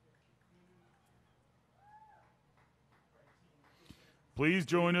 Please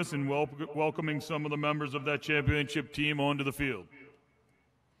join us in welcoming some of the members of that championship team onto the field.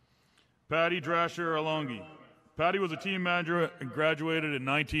 Patty Drasher Alongi. Patty was a team manager and graduated in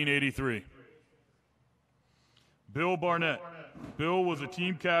 1983. Bill Barnett. Bill was a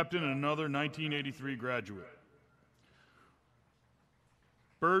team captain and another 1983 graduate.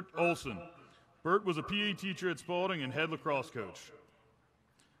 Bert Olson. Bert was a PE teacher at Spalding and head lacrosse coach.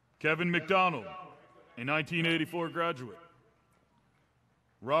 Kevin McDonald, a 1984 graduate.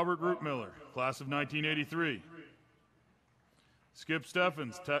 Robert Rootmiller, class of 1983. Skip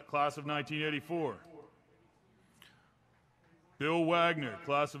Steffens, class of 1984. Bill Wagner,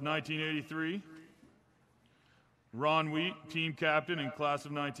 class of 1983. Ron Wheat, team captain in class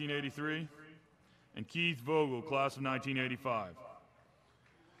of 1983, and Keith Vogel, class of 1985.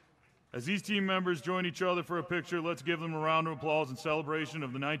 As these team members join each other for a picture, let's give them a round of applause in celebration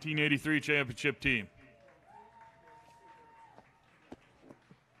of the 1983 championship team.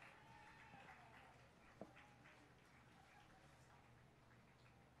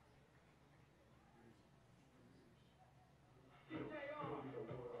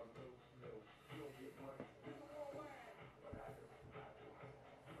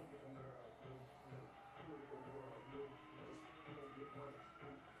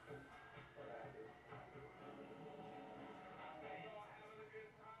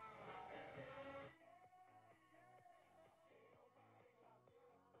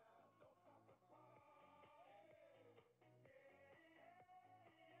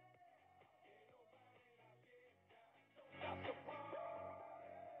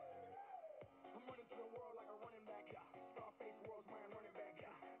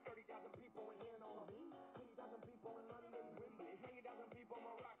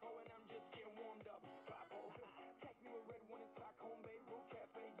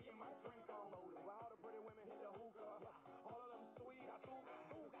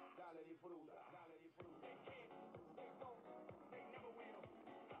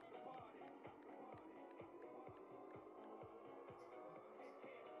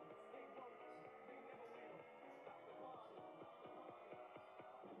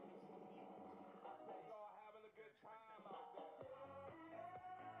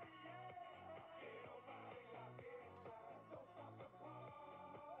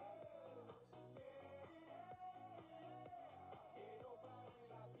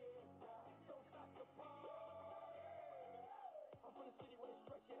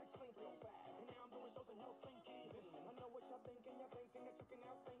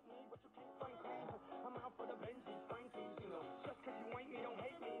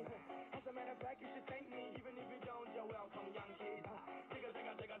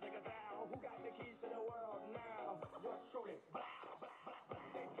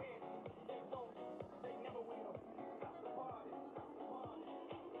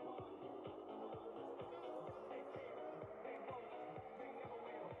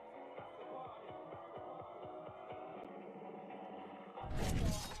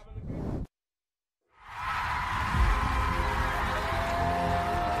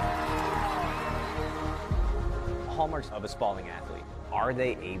 Hallmarks of a Spalding athlete. Are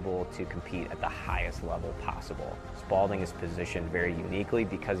they able to compete at the highest level possible? Spalding is positioned very uniquely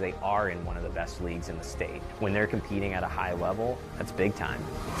because they are in one of the best leagues in the state. When they're competing at a high level, that's big time.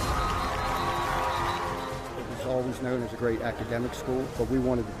 It was always known as a great academic school, but we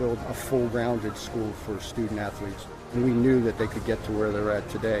wanted to build a full-rounded school for student athletes. And we knew that they could get to where they're at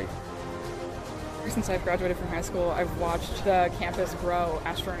today. Since I've graduated from high school, I've watched the campus grow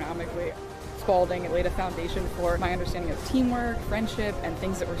astronomically. Spalding, it laid a foundation for my understanding of teamwork, friendship, and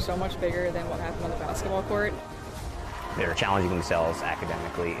things that were so much bigger than what happened on the basketball court. They're challenging themselves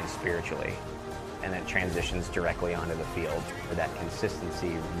academically and spiritually, and then transitions directly onto the field where that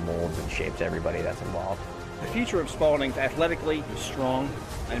consistency molds and shapes everybody that's involved. The future of Spalding athletically is strong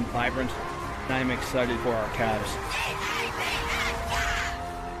and vibrant, and I'm excited for our Cavs.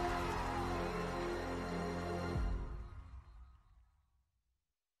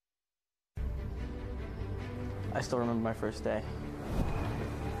 I still remember my first day.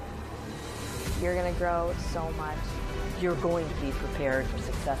 You're going to grow so much. You're going to be prepared for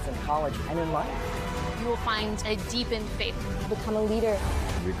success in college and in life. You will find a deepened faith. Become a leader.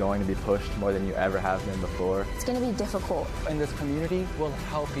 You're going to be pushed more than you ever have been before. It's going to be difficult. And this community will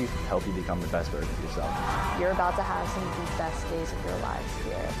help you become the best version of yourself. You're about to have some of the best days of your lives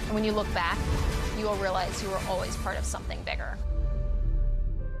here. And when you look back, you will realize you were always part of something bigger.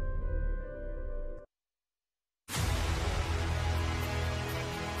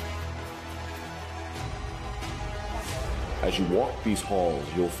 As you walk these halls,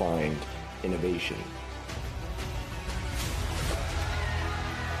 you'll find innovation,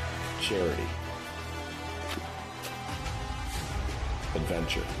 charity,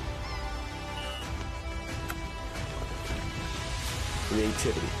 adventure,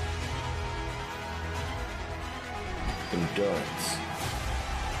 creativity, endurance,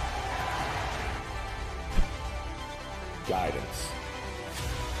 guidance.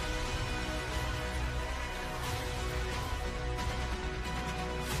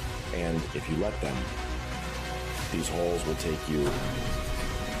 And if you let them, these halls will take you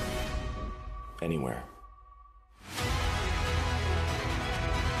anywhere.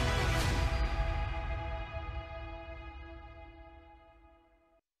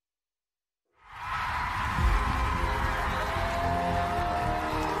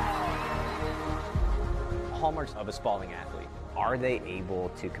 Hallmarks of a Spalding athlete. Are they able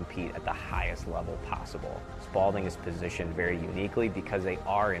to compete at the highest level possible? Spalding is positioned very uniquely because they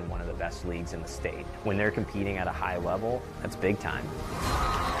are in one of the best leagues in the state. When they're competing at a high level, that's big time.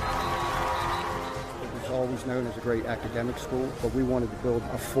 It was always known as a great academic school, but we wanted to build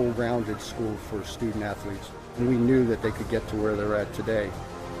a full-rounded school for student athletes. And we knew that they could get to where they're at today.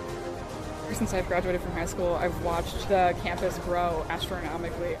 Since I've graduated from high school, I've watched the campus grow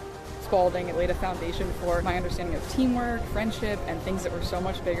astronomically. Spalding, it laid a foundation for my understanding of teamwork, friendship, and things that were so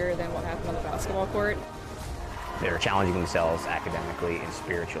much bigger than what happened on the basketball court. They're challenging themselves academically and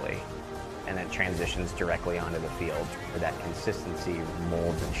spiritually, and then transitions directly onto the field where that consistency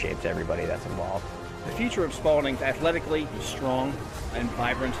molds and shapes everybody that's involved. The future of Spalding athletically is strong and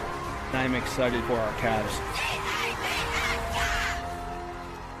vibrant, and I'm excited for our Cavs.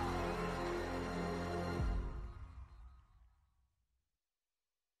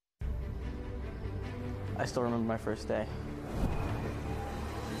 I still remember my first day.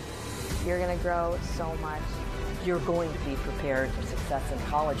 You're going to grow so much. You're going to be prepared for success in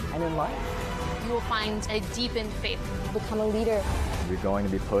college and in life. You will find a deepened faith. Become a leader. You're going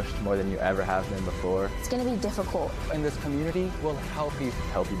to be pushed more than you ever have been before. It's going to be difficult. And this community will help you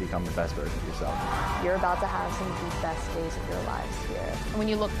become the best version of yourself. You're about to have some of the best days of your lives here. And when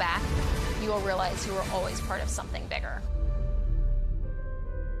you look back, you will realize you were always part of something bigger.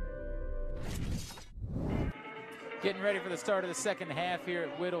 Getting ready for the start of the second half here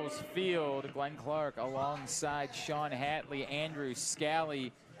at Whittles Field. Glenn Clark alongside Sean Hatley, Andrew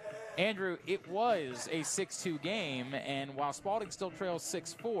Scally. Andrew, it was a 6-2 game, and while Spalding still trails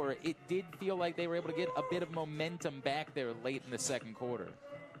 6-4, it did feel like they were able to get a bit of momentum back there late in the second quarter.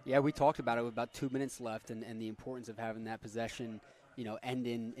 Yeah, we talked about it with about 2 minutes left and the importance of having that possession, end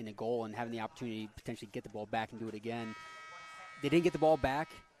in a goal and having the opportunity to potentially get the ball back and do it again. They didn't get the ball back,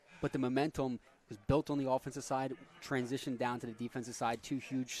 but the momentum was built on the offensive side, transitioned down to the defensive side. 2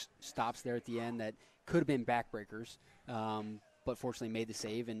 huge stops there at the end that could have been backbreakers. but fortunately made the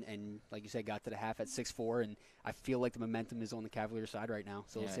save and like you said, got to the half at 6-4, and I feel like the momentum is on the Cavaliers side right now.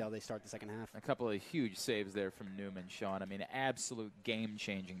 So we'll see how they start the second half. A couple of huge saves there from Newman, Sean. I mean, absolute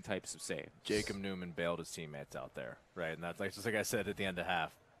game-changing types of saves. Jacob Newman bailed his teammates out there, right? And that's just like I said at the end of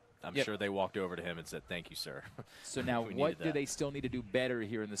half. I'm sure they walked over to him and said, "Thank you, sir." So now what do they still need to do better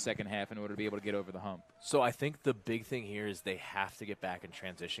here in the second half in order to be able to get over the hump? So I think the big thing here is they have to get back in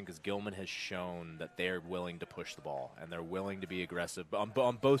transition because Gilman has shown that they're willing to push the ball and they're willing to be aggressive on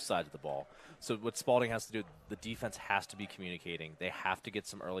both sides of the ball. So what Spalding has to do, the defense has to be communicating. They have to get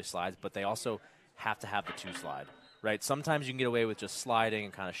some early slides, but they also have to have the 2-slide, right? Sometimes you can get away with just sliding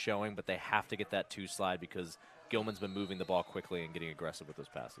and kind of showing, but they have to get that 2-slide because Gilman's been moving the ball quickly and getting aggressive with those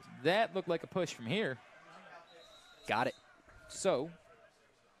passes. That looked like a push from here. Got it. So,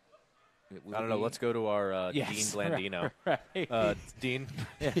 I don't know. Let's go to our Dean Blandino. Right. Dean.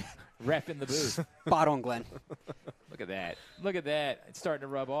 Ref in the booth. Spot on, Glenn. Look at that. Look at that. It's starting to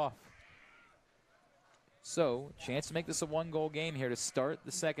rub off. So, chance to make this a one-goal game here to start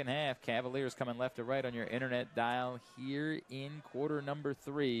the second half. Cavaliers coming left to right on your internet dial here in quarter number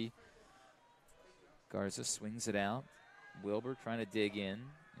 3. Garza swings it out. Wilbur trying to dig in.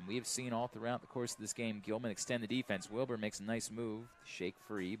 And we have seen all throughout the course of this game Gilman extend the defense. Wilbur makes a nice move, shake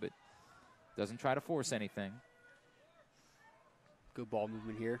free, but doesn't try to force anything. Good ball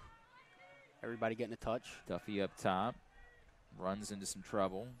movement here. Everybody getting a touch. Duffy up top. Runs into some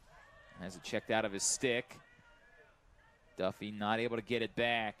trouble. Has it checked out of his stick. Duffy not able to get it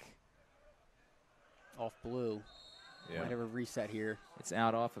back. Off blue. Yeah. Might have a reset here. It's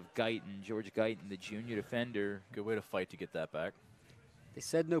out off of Guyton, George Guyton, the junior defender. Good way to fight to get that back. They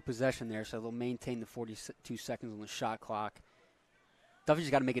said no possession there, so they'll maintain the 42 seconds on the shot clock. Duffy's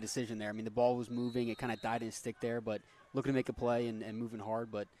got to make a decision there. I mean, the ball was moving. It kind of died in his stick there, but looking to make a play and moving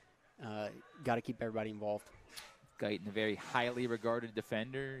hard, but got to keep everybody involved. Guyton, a very highly regarded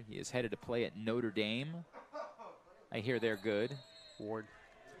defender. He is headed to play at Notre Dame. I hear they're good. Ward.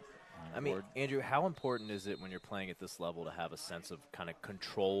 I mean, Andrew, how important is it when you're playing at this level to have a sense of kind of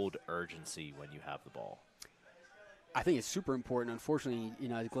controlled urgency when you have the ball? I think it's super important. Unfortunately,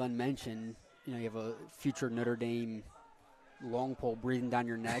 as Glenn mentioned, you have a future Notre Dame long pole breathing down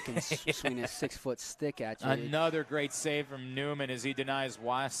your neck and swinging a 6-foot stick at you. Another great save from Newman as he denies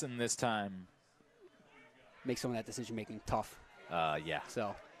Watson this time. Makes some of that decision-making tough. Yeah.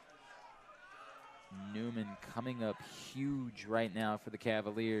 So Newman coming up huge right now for the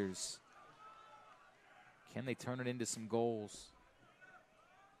Cavaliers. Can they turn it into some goals?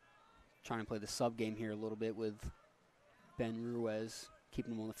 Trying to play the sub game here a little bit with Ben Ruiz,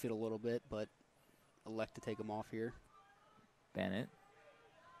 keeping him on the field a little bit, but elect to take him off here. Bennett.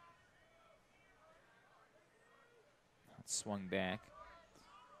 Swung back.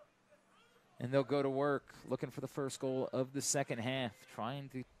 And they'll go to work looking for the first goal of the second half, trying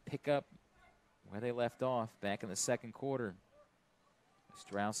to pick up where they left off back in the second quarter.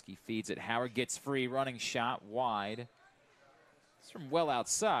 Ostrowski feeds it. Howard gets free, running shot wide. It's from well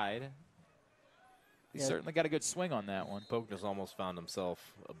outside. He certainly got a good swing on that one. Pokenos almost found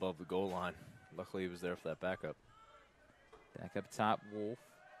himself above the goal line. Luckily, he was there for that backup. Back up top, Wolf.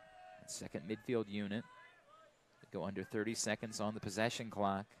 Second midfield unit. They go under 30 seconds on the possession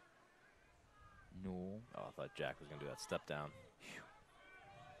clock. Newell. Oh, I thought Jack was going to do that step down.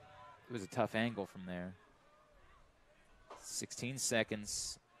 It was a tough angle from there. 16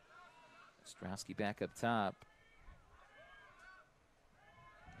 seconds. Ostrowski back up top.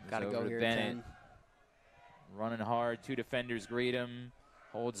 Got to go here, Bennett. 10. Running hard. 2 defenders greet him.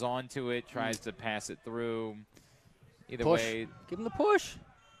 Holds on to it. Tries to pass it through. Either way. Give him the push.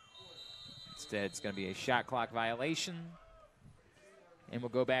 Instead, it's going to be a shot clock violation. And we'll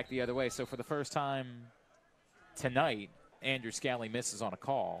go back the other way. So for the first time tonight, Andrew Scally misses on a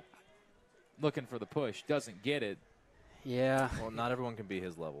call. Looking for the push. Doesn't get it. Yeah. Well, not everyone can be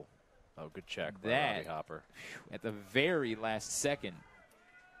his level. Oh, good check by Robbie Hopper. At the very last second.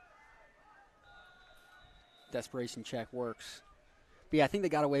 Desperation check works. But yeah, I think they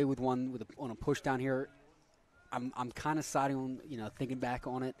got away with one on a push down here. I'm kind of siding on, thinking back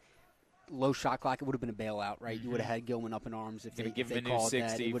on it. Low shot clock, it would have been a bailout, right? You would have had Gilman up in arms if they called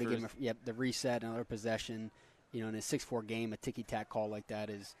that. It would have given him the reset, another possession. In a 6-4 game, a ticky-tack call like that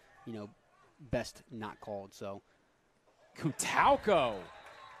is, best not called. So, Kutauko.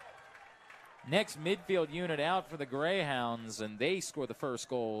 Next midfield unit out for the Greyhounds, and they score the first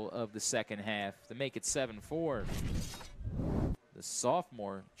goal of the second half to make it 7-4. The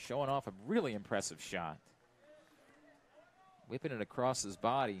sophomore showing off a really impressive shot. Whipping it across his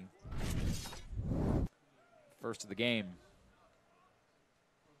body. First of the game.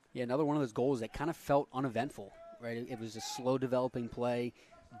 Yeah, another one of those goals that kind of felt uneventful. right? It was a slow developing play,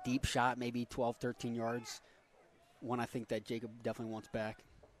 deep shot, maybe 12, 13 yards. One I think that Jacob definitely wants back.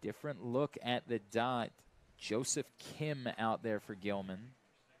 Different look at the dot. Joseph Kim out there for Gilman.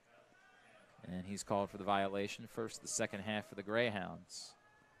 And he's called for the violation. First, the second half for the Greyhounds.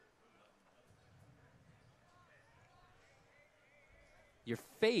 Your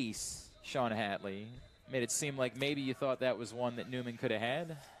face, Sean Hatley, made it seem like maybe you thought that was one that Newman could have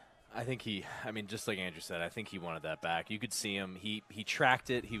had. I think just like Andrew said, I think he wanted that back. You could see him. He tracked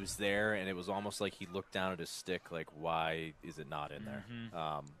it. He was there, and it was almost like he looked down at his stick like, why is it not in there?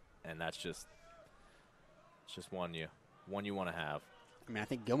 And that's just one you want to have. I mean, I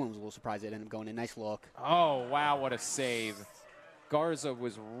think Gilman was a little surprised it ended up going in. Nice look. Oh, wow, what a save. Garza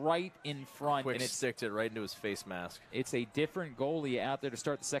was right in front. Quick and it sticked it right into his face mask. It's a different goalie out there to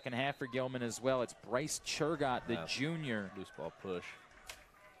start the second half for Gilman as well. It's Bryce Churgot, the junior. Loose ball push.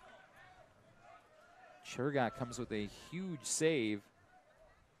 Churgot comes with a huge save.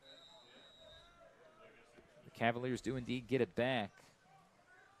 The Cavaliers do indeed get it back.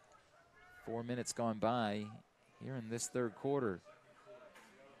 4 minutes gone by here in this third quarter.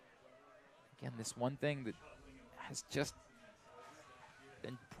 Again, this one thing that has just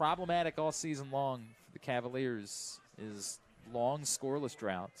been problematic all season long for the Cavaliers is long scoreless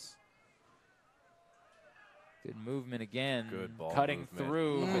droughts. Good movement again. Good ball cutting movement.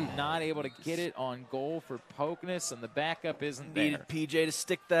 Through, but not able to get it on goal for Pokeness, and the backup isn't there. Needed PJ to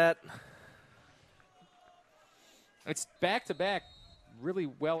stick that. It's back-to-back really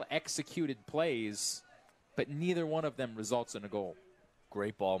well-executed plays, but neither one of them results in a goal.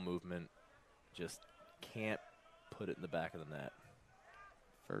 Great ball movement. Just can't put it in the back of the net.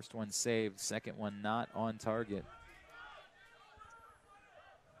 First one saved, second one not on target.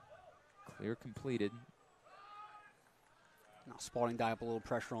 Clear completed. Now Spalding dial up a little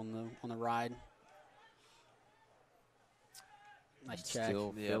pressure on the ride. Nice check.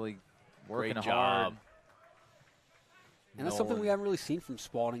 Still Philly working Great hard. job. And that's something we haven't really seen from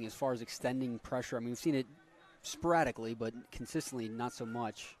Spalding as far as extending pressure. I mean, we've seen it sporadically, but consistently not so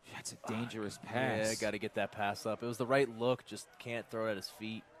much. That's a dangerous pass. Yeah, got to get that pass up. It was the right look, just can't throw it at his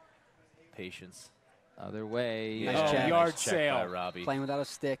feet. Patience. Other way. Nice check. Yard Nice check sale. by Robbie. Playing without a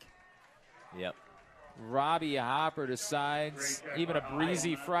stick. Yep. Robbie Hopper decides even a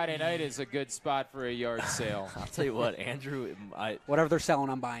breezy Friday night is a good spot for a yard sale. I'll tell you what, Andrew. Whatever they're selling,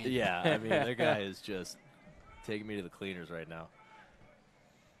 I'm buying. Yeah, I mean, their guy is just taking me to the cleaners right now.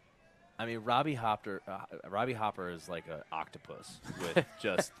 I mean, Robbie Hopper is like an octopus with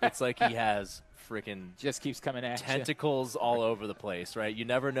it's like he has freaking just keeps coming at tentacles all over the place, right? You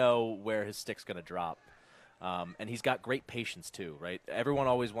never know where his stick's going to drop. And he's got great patience too, right? Everyone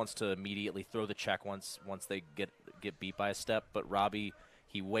always wants to immediately throw the check once they get beat by a step, but Robbie,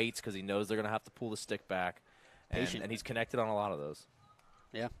 he waits because he knows they're going to have to pull the stick back, and he's connected on a lot of those.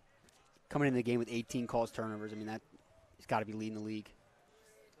 Yeah. Coming into the game with 18 calls turnovers, I mean, he's got to be leading the league.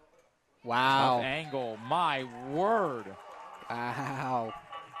 Wow. Tough angle. My word. Wow.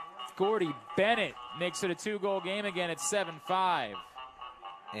 Gordy Bennett makes it a 2-goal game again at 7-5.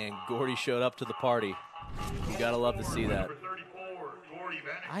 And Gordy showed up to the party. You got to love to see that.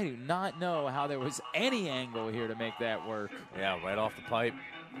 I do not know how there was any angle here to make that work. Yeah, right off the pipe.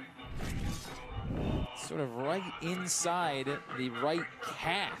 Sort of right inside the right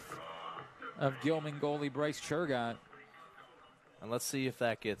calf of Gilman goalie Bryce Churgot. And let's see if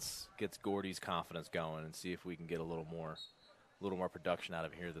that gets Gordy's confidence going, and see if we can get a little more production out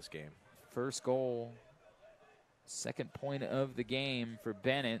of here this game. First goal, second point of the game for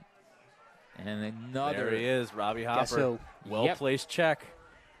Bennett, and another. There he is, Robbie Hopper. So. Well-placed check.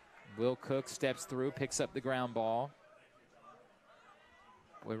 Will Cook steps through, picks up the ground ball.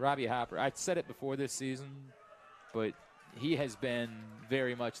 Boy, Robbie Hopper, I said it before this season, but he has been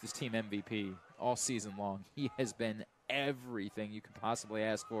very much this team MVP all season long. He has been everything you could possibly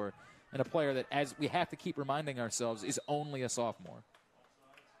ask for, and a player that, as we have to keep reminding ourselves, is only a sophomore.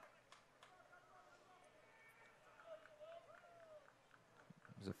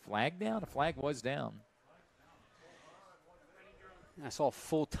 Was a flag down? A flag was down. I saw a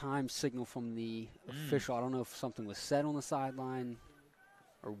full-time signal from the official. I don't know if something was said on the sideline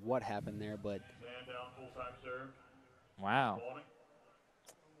or what happened there, but wow.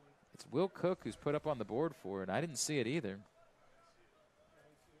 It's Will Cook who's put up on the board for it. I didn't see it either.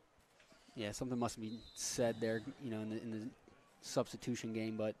 Yeah, something must be said there, in the substitution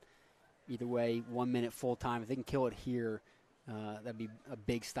game. But either way, 1 minute full-time. If they can kill it here, that'd be a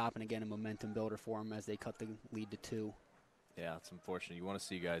big stop and, again, a momentum builder for them as they cut the lead to 2. Yeah, it's unfortunate. You want to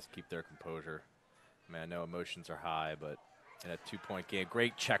see guys keep their composure. I mean, I know emotions are high, but In a 2-point game.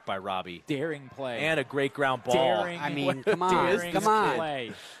 Great check by Robbie. Daring play. And a great ground ball. Daring, I mean, come on.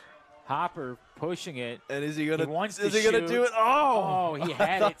 Play. Hopper pushing it. And is he gonna do it? Oh, he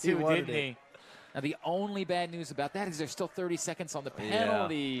had it too, didn't he? Now the only bad news about that is there's still 30 seconds on the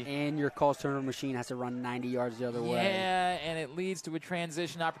penalty. Yeah. And your calls turnover machine has to run 90 yards the other way. Yeah, and it leads to a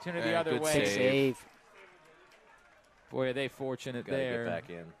transition opportunity the other way. Good save. Boy, are they fortunate there. Get back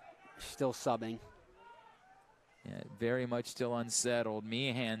in. Still subbing. Yeah, very much still unsettled.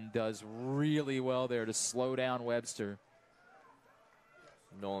 Meehan does really well there to slow down Webster.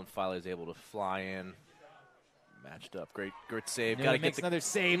 Nolan finally is able to fly in. Matched up. Great save. Got to get another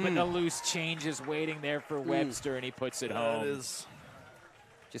save, but the loose change is waiting there for Webster, and he puts it home. That is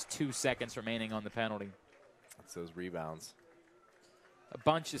just 2 seconds remaining on the penalty. That's those rebounds. A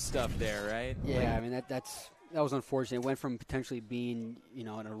bunch of stuff there, right? Yeah, I mean, that was unfortunate. It went from potentially being,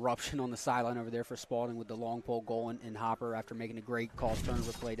 an eruption on the sideline over there for Spalding with the long pole goal and Hopper after making a great calls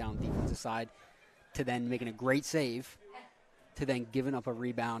turnover play down the defensive side to then making a great save to then giving up a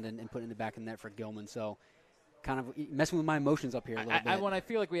rebound and putting it back in the net for Gilman. So kind of messing with my emotions up here a little bit. I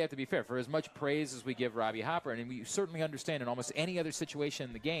feel like we have to be fair. For as much praise as we give Robbie Hopper, and we certainly understand in almost any other situation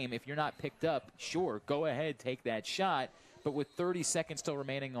in the game, if you're not picked up, sure, go ahead, take that shot. But with 30 seconds still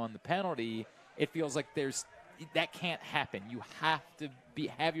remaining on the penalty, it feels like that can't happen. You have to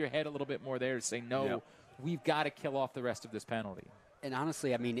have your head a little bit more there to say, no, we've got to kill off the rest of this penalty. And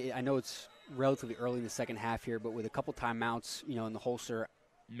honestly, I mean, I know it's relatively early in the second half here, but with a couple timeouts, in the holster,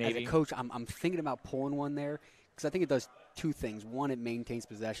 as a coach, I'm thinking about pulling one there because I think it does two things. One, it maintains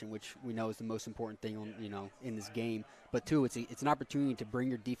possession, which we know is the most important thing in this game. But two, it's an opportunity to bring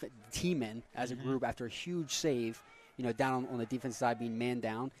your team in as a group after a huge save. Down on the defense side, being man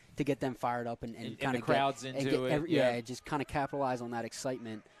down, to get them fired up and kind of crowds into it. Just kind of capitalize on that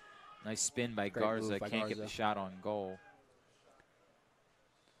excitement. Nice spin by Garza. Can't get the shot on goal.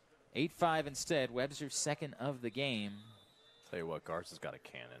 8-5 instead. Webster's second of the game. Tell you what, Garza's got a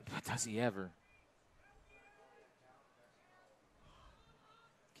cannon. But does he ever?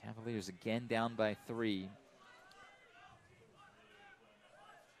 Cavaliers again down by 3.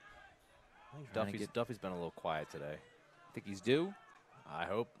 I think Duffy's been a little quiet today. Think he's due? I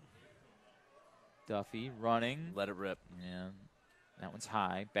hope. Duffy running. Let it rip. Yeah. That one's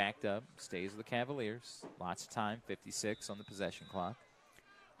high. Backed up. Stays with the Cavaliers. Lots of time. 56 on the possession clock.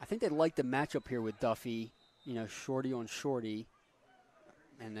 I think they like the matchup here with Duffy. Shorty on shorty.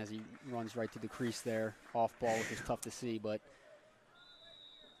 And as he runs right to the crease there, off ball, which is tough to see, but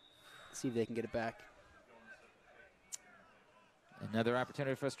see if they can get it back. Another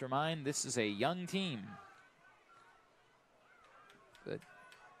opportunity for us to remind, this is a young team. But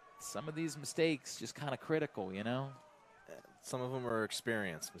some of these mistakes just kind of critical, Some of them are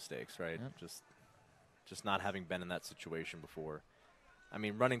experience mistakes, right? Yep. Just not having been in that situation before. I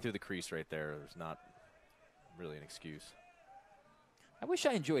mean, running through the crease right there is not really an excuse. I wish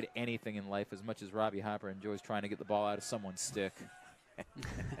I enjoyed anything in life as much as Robbie Hopper enjoys trying to get the ball out of someone's stick.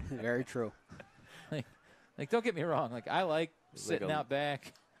 Very true. Like, don't get me wrong. Like, I like sitting out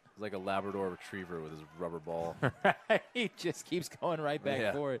back. Like a Labrador retriever with his rubber ball. He just keeps going right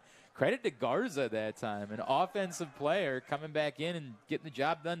back for it. Credit to Garza that time, an offensive player coming back in and getting the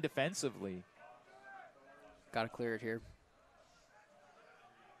job done defensively. Got to clear it here.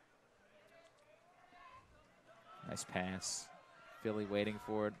 Nice pass. Philly waiting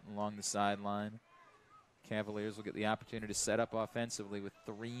for it along the sideline. Cavaliers will get the opportunity to set up offensively with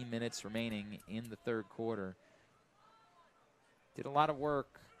 3 minutes remaining in the third quarter. Did a lot of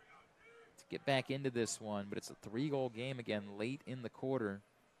work to get back into this one, but it's a 3-goal game again late in the quarter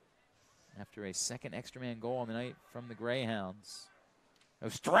after a second extra man goal on the night from the Greyhounds.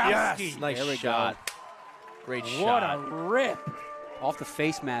 Ostrowski! Yes! Nice shot. Great shot. What a rip! Off the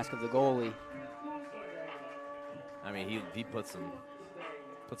face mask of the goalie. I mean, he put some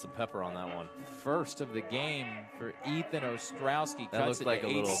pepper on that one. First of the game for Ethan Ostrowski. That cuts looked like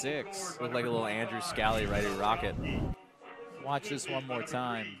it to 8-6. Looked like a little Andrew Scally ready to rocket. Watch this one more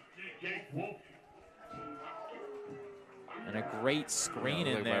time. And a great screen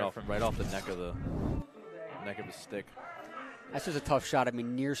in there. Right off the neck of his stick. That's just a tough shot. I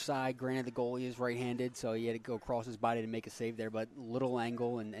mean, near side, granted the goalie is right-handed, so he had to go across his body to make a save there, but little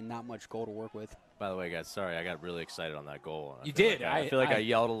angle and not much goal to work with. By the way, guys, sorry, I got really excited on that goal. You did. I feel like I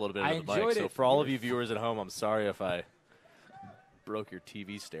yelled a little bit into the mic. So for all of you viewers at home, I'm sorry if I broke your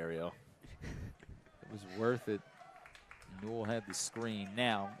TV stereo. It was worth it. Newell had the screen.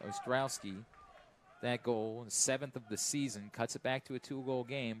 Now, Ostrowski, that goal, 7th of the season, cuts it back to a 2-goal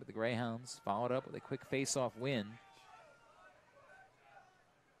game, but the Greyhounds followed up with a quick face-off win.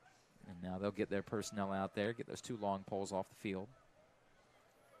 And now they'll get their personnel out there, get those 2 long poles off the field.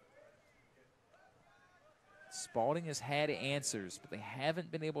 Spalding has had answers, but they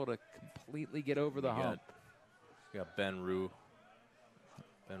haven't been able to completely get over the hump. We got Ben Ruiz.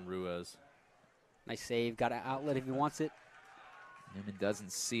 Nice save. Got an outlet if he wants it. Newman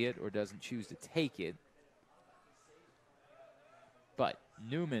doesn't see it or doesn't choose to take it. But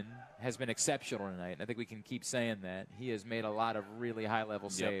Newman has been exceptional tonight, and I think we can keep saying that. He has made a lot of really high-level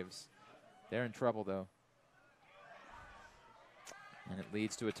saves. They're in trouble, though. And it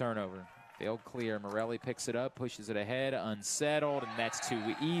leads to a turnover. Failed clear. Morelli picks it up, pushes it ahead, unsettled, and that's too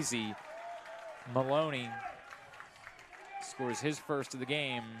easy. Maloney scores his first of the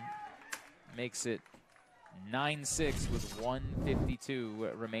game, makes it 9-6 with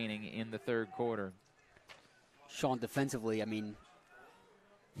 1:52 remaining in the third quarter. Sean, defensively, I mean,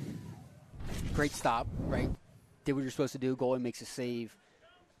 great stop, right? Did what you're supposed to do. Goalie makes a save.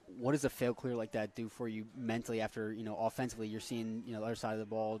 What does a fail clear like that do for you mentally after, offensively you're seeing, the other side of the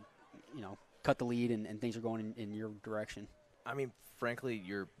ball, cut the lead and things are going in your direction? I mean, frankly,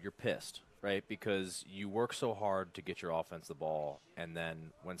 you're pissed, right? Because you work so hard to get your offense the ball, and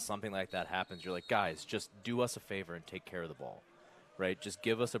then when something like that happens, you're like, guys, just do us a favor and take care of the ball, right? Just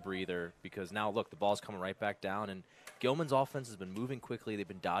give us a breather, because now, look, the ball's coming right back down, and Gilman's offense has been moving quickly. They've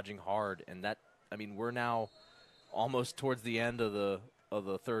been dodging hard, and we're now almost towards the end of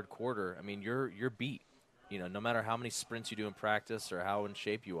the third quarter. I mean, you're beat. No matter how many sprints you do in practice or how in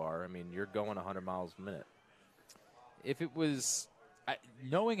shape you are, I mean, you're going 100 miles a minute. If it was,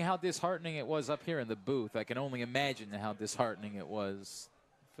 knowing how disheartening it was up here in the booth, I can only imagine how disheartening it was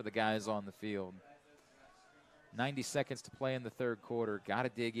for the guys on the field. 90 seconds to play in the third quarter. Got to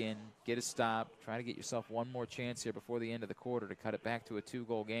dig in, get a stop, try to get yourself one more chance here before the end of the quarter to cut it back to a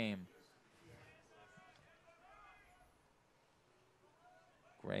 2-goal game.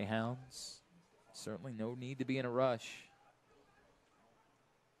 Greyhounds, certainly no need to be in a rush.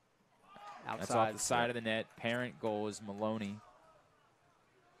 Outside. That's off the side of the net. Parent goal is Maloney.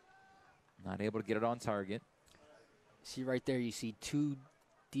 Not able to get it on target. See right there, you see 2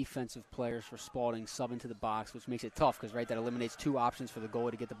 defensive players for Spalding sub into the box, which makes it tough because, right, that eliminates 2 options for the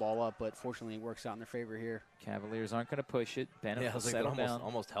goalie to get the ball up, but fortunately it works out in their favor here. Cavaliers aren't going to push it. Bennett will settle down.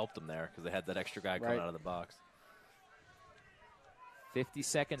 Almost helped them there because they had that extra guy coming out of the box. 50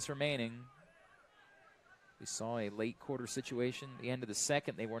 seconds remaining. We saw a late quarter situation. At the end of the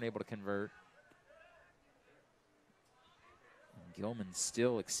second, they weren't able to convert. And Gilman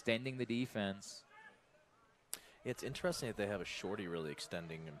still extending the defense. It's interesting that they have a shorty really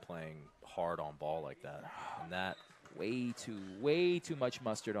extending and playing hard on ball like that. And that way too much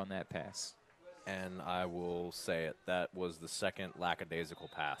mustard on that pass. And I will say it, that was the second lackadaisical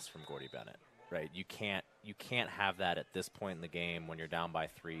pass from Gordy Bennett. Right, you can't have that at this point in the game when you're down by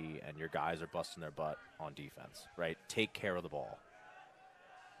 3 and your guys are busting their butt on defense. Right, take care of the ball.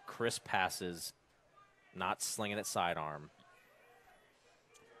 Crisp passes, not slinging it sidearm.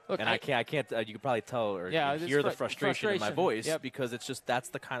 Look, and I can't. You can probably tell or hear the frustration in my voice because it's just that's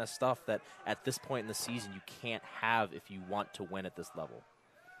the kind of stuff that at this point in the season you can't have if you want to win at this level.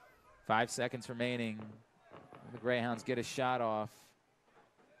 5 seconds remaining. The Greyhounds get a shot off.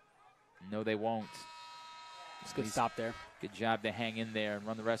 No, they won't. It's a good stop there. Good job to hang in there and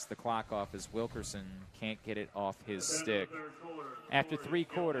run the rest of the clock off as Wilkerson can't get it off his stick. After 3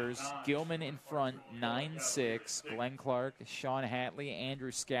 quarters, Gilman in front, 9-6. Glenn Clark, Sean Hatley, Andrew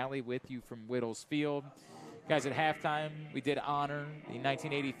Scally with you from Whittles Field. Guys, at halftime, we did honor the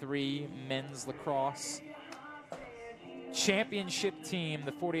 1983 men's lacrosse championship team,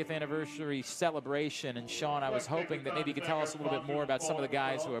 the 40th anniversary celebration. And Sean, I was hoping that maybe you could tell us a little bit more about some of the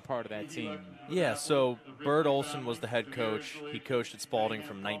guys who are part of that team. Yeah, so Bert Olson was the head coach. He coached at Spalding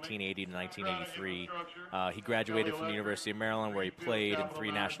from 1980 to 1983. He graduated from the University of Maryland, where he played in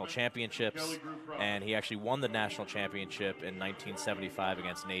 3 national championships, and he actually won the national championship in 1975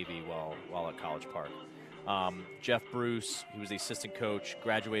 against Navy while at College Park. Jeff Bruce, he was the assistant coach,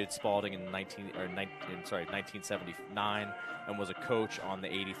 graduated Spalding in 1979 and was a coach on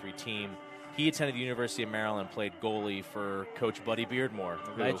the 83 team. He attended the University of Maryland and played goalie for Coach Buddy Beardmore,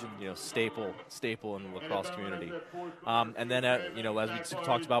 legend, staple in the lacrosse community. And then, as we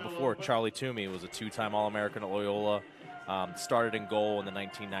talked about before, Charlie Toomey was a 2-time All-American at Loyola. Started in goal in the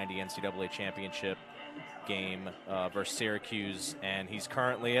 1990 NCAA championship game versus Syracuse, and he's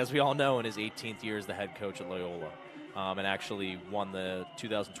currently, as we all know, in his 18th year as the head coach at Loyola, and actually won the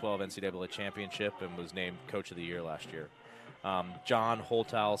 2012 NCAA championship and was named Coach of the Year last year. John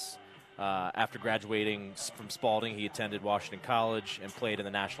Holthouse, after graduating from Spalding, he attended Washington College and played in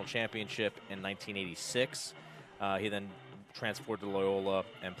the national championship in 1986. He then transferred to Loyola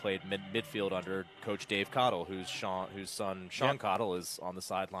and played midfield under Coach Dave Cottle, whose son Sean Cottle is on the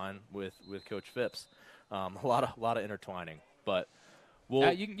sideline with Coach Phipps. A lot of intertwining, but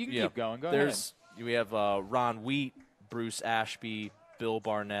you can keep going. Go ahead. We have Ron Wheat, Bruce Ashby, Bill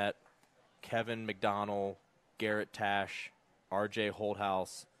Barnett, Kevin McDonald, Garrett Tash, R.J.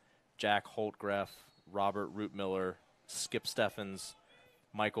 Holthouse, Jack Holtgreff, Robert Rootmiller, Skip Steffens,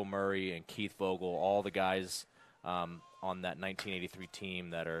 Michael Murray, and Keith Vogel, all the guys on that 1983 team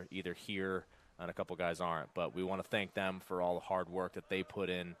that are either here and a couple guys aren't. But we want to thank them for all the hard work that they put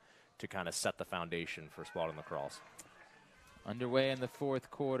in to kind of set the foundation for Spalding Lacrosse. Underway in the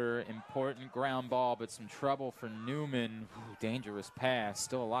fourth quarter, important ground ball, but some trouble for Newman. Ooh, dangerous pass.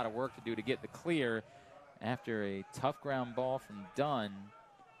 Still a lot of work to do to get the clear after a tough ground ball from Dunn.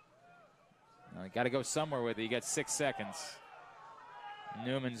 Got to go somewhere with it. You got 6 seconds.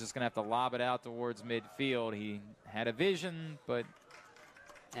 Newman's just going to have to lob it out towards midfield. He had a vision, but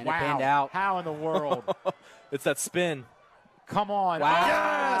and it panned out. How in the world? It's that spin. Come on.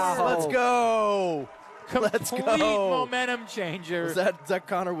 Wow. Yes, let's go. Complete momentum changer. Is that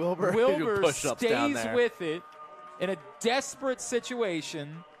Connor Wilbur? Wilbur stays with it in a desperate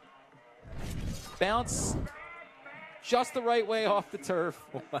situation. Bounce just the right way off the turf.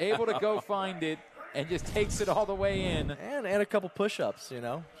 Wow. Able to go find it and just takes it all the way in. And a couple push-ups,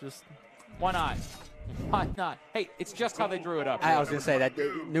 just why not? Why not? Hey, it's just how they drew it up. I was going to say that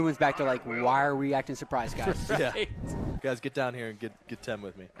Newman's back to like, why are we acting surprised, guys? Right. Yeah. Guys, get down here and get 10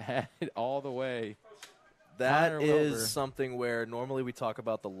 with me. All the way. That is something where normally we talk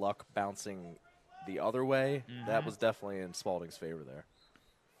about the luck bouncing the other way. Mm-hmm. That was definitely in Spalding's favor there.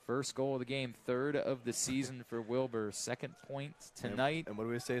 First goal of the game, third of the season for Wilbur. Second point tonight. And what do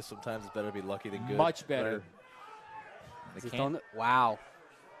we say? Sometimes it's better to be lucky than good. Much better. Right? Wow.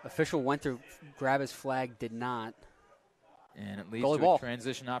 Official went to grab his flag, did not. And it leads to a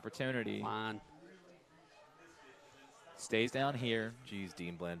transition opportunity. Come on. Stays down here. Jeez,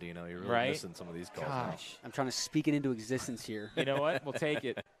 Dean Blandino, you're really missing some of these calls. Gosh, I'm trying to speak it into existence here. You know what? We'll take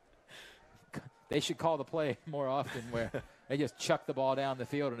it. They should call the play more often where they just chuck the ball down the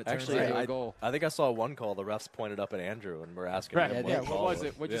field and it turns into a goal. I think I saw one call. The refs pointed up at Andrew and we're asking him what was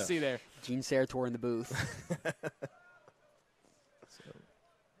it? What'd you see there? Gene Sarator in the booth. So,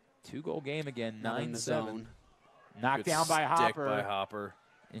 2-goal game again, 9-7. Knocked Good down by Hopper. By Hopper.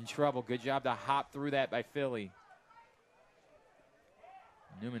 In trouble. Good job to hop through that by Philly.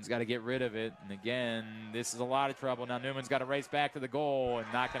 Newman's got to get rid of it. And again, this is a lot of trouble. Now Newman's got to race back to the goal and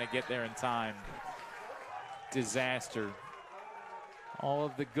not going to get there in time. Disaster. All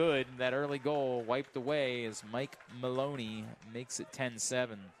of the good, that early goal wiped away as Mike Maloney makes it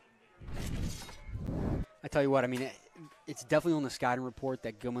 10-7. I tell you what, I mean, it's definitely on the scouting report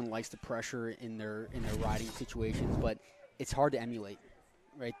that Gilman likes the pressure in their riding situations, but it's hard to emulate,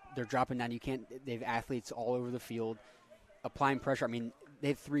 right? They're dropping down. They have athletes all over the field applying pressure. I mean, they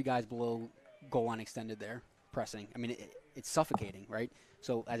have 3 guys below goal line extended there pressing. I mean, it's suffocating, right?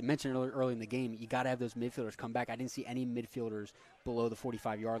 So as I mentioned early in the game, you got to have those midfielders come back. I didn't see any midfielders below the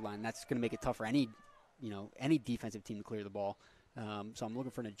 45-yard line. That's going to make it tough for any defensive team to clear the ball. So I'm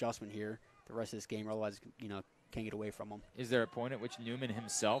looking for an adjustment here the rest of this game, or otherwise, can't get away from them. Is there a point at which Newman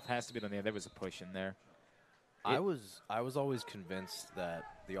himself has to be on the other? There was a push in there. I was always convinced that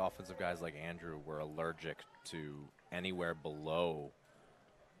the offensive guys like Andrew were allergic to anywhere below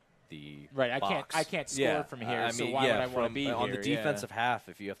the box. I can't score from here. So why would I want to be here? On the defensive half,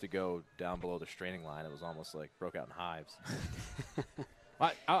 if you have to go down below the straining line, it was almost like broke out in hives.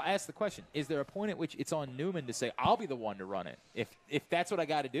 I'll ask the question: is there a point at which it's on Newman to say, "I'll be the one to run it"? If that's what I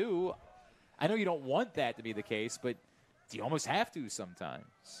got to do, I know you don't want that to be the case, but you almost have to sometimes.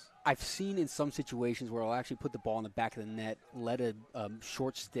 I've seen in some situations where I'll actually put the ball in the back of the net, let a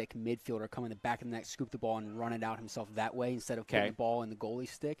short stick midfielder come in the back of the net, scoop the ball, and run it out himself that way instead of putting the ball in the goalie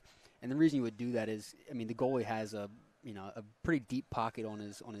stick. And the reason you would do that is, I mean, the goalie has a pretty deep pocket on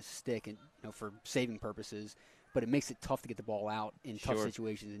his stick, and for saving purposes. But it makes it tough to get the ball out in tough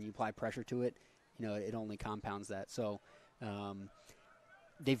situations, and you apply pressure to it. It only compounds that. So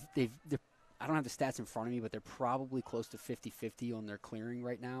they're I don't have the stats in front of me, but they're probably close to 50-50 on their clearing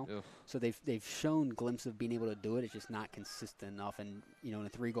right now. Ugh. So they've shown glimpses of being able to do it. It's just not consistent enough. And in a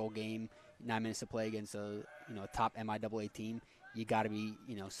 3-goal game, 9 minutes to play against a top MIAA team, you got to be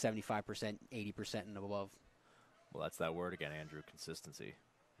 75%, 80% and above. Well, that's that word again, Andrew. Consistency,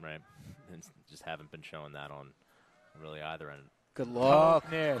 right? And just haven't been showing that on really either end. Good luck.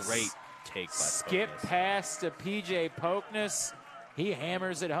 Pokness. Great take by Skip Pokness. pass to PJ Pokness. He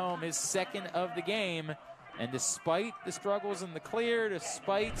hammers it home, his second of the game. And despite the struggles in the clear,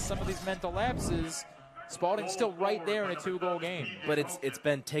 despite some of these mental lapses, Spalding's still right there in a 2-goal game. But it's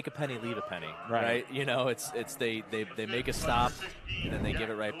been take a penny, leave a penny, right? You know, it's they make a stop and then they give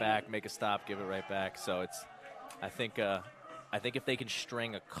it right back, make a stop, give it right back. So I think if they can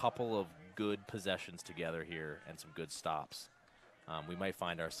string a couple of good possessions together here and some good stops, we might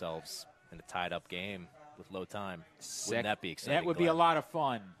find ourselves in a tied-up game with low time. Wouldn't that be exciting? That would be a lot of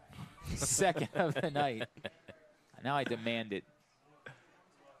fun. Second of the night. Now I demand it.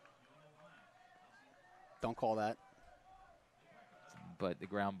 Don't call that. But the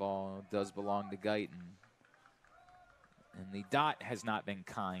ground ball does belong to Guyton. And the dot has not been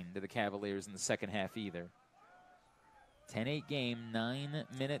kind to the Cavaliers in the second half either. 10-8 game, 9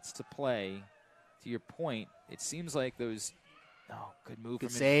 minutes to play. To your point, it seems like those good move Good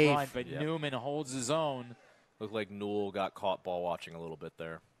from save. in front, but Newman holds his own. Looked like Newell got caught ball watching a little bit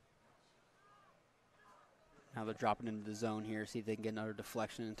there. Now they're dropping into the zone here, see if they can get another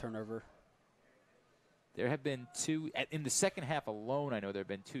deflection and turnover. There have been 2, in the second half alone, I know there have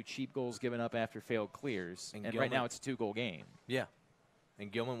been 2 cheap goals given up after failed clears. And right now it's a 2-goal game. Yeah.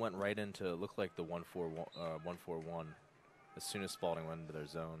 And Gilman went right into, looked like the 1-4-1 as soon as Spalding went into their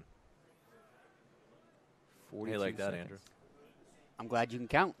zone. Hey, like that, seconds. Andrew. I'm glad you can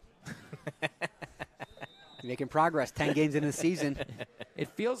count. Making progress, 10 games into the season. It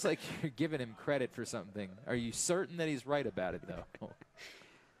feels like you're giving him credit for something. Are you certain that he's right about it, though?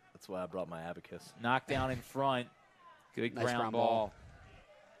 That's why I brought my abacus. Knockdown in front. Good Nice ground ball.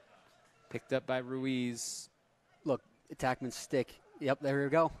 Picked up by Ruiz. Look, attackman's stick. Yep, there we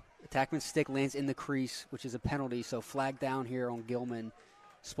go. Attackman's stick lands in the crease, which is a penalty. So flag down here on Gilman.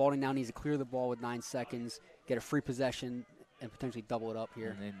 Spalding now needs to clear the ball with 9 seconds, get a free possession, and potentially double it up here.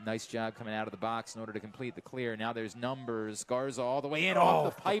 And then nice job coming out of the box in order to complete the clear. Now there's numbers. Garza all the way in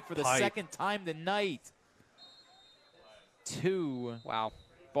off the pipe for the second time tonight. 2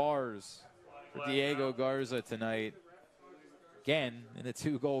 bars for Diego Garza tonight. Again, in a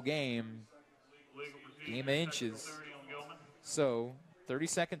 2-goal game. Game of inches. So,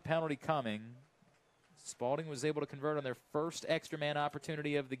 30-second penalty coming. Spalding was able to convert on their first extra man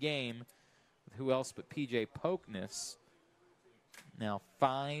opportunity of the game. With who else but P.J. Pokeness. Now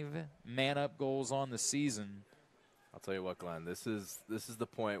 5 man-up goals on the season. I'll tell you what, Glenn. This is the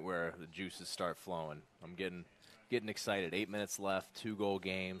point where the juices start flowing. I'm getting excited. 8 minutes left, 2-goal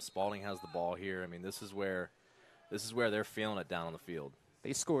game. Spalding has the ball here. I mean, this is where they're feeling it down on the field.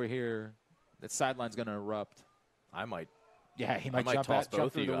 They score here. That sideline's going to erupt. I might. Yeah, he might toss jump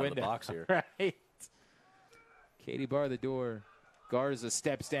both through of you the out window. of the box here. Right. Katie bar the door. Garza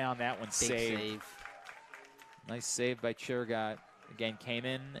steps down. That one's Big saved. save. Nice save by Chergat. Again, came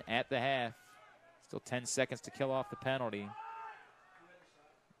in at the half. Still 10 seconds to kill off the penalty.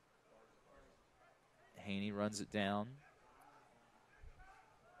 Haney runs it down.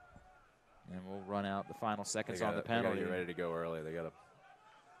 And we'll run out the final seconds on the penalty. They gotta get ready to go early. They got an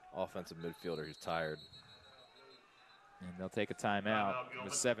offensive midfielder who's tired. And they'll take a timeout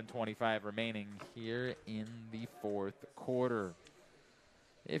with 7:25 remaining here in the fourth quarter.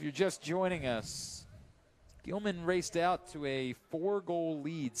 If you're just joining us, Gilman raced out to a 4-goal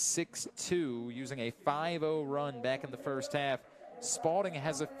lead, 6-2, using a 5-0 run back in the first half. Spalding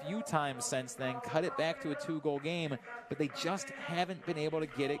has a few times since then cut it back to a 2-goal game, but they just haven't been able to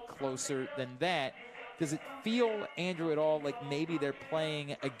get it closer than that. Does it feel, Andrew, at all like maybe they're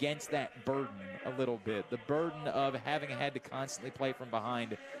playing against that burden a little bit, the burden of having had to constantly play from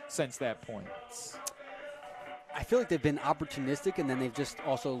behind since that point? I feel like they've been opportunistic, and then they've just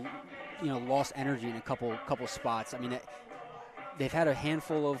also, lost energy in a couple spots. I mean, they've had a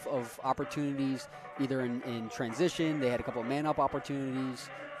handful of opportunities, either in transition. They had a couple of man-up opportunities,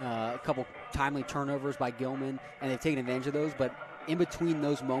 a couple timely turnovers by Gilman, and they've taken advantage of those. But in between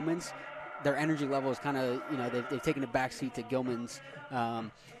those moments, their energy level is kind of, they've taken a backseat to Gilman's.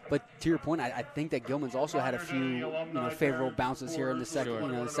 But to your point, I think that Gilman's also had a few, favorable bounces here in the second,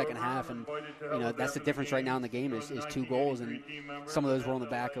 the second half, and that's the difference right now in the game is 2 goals, and some of those were on the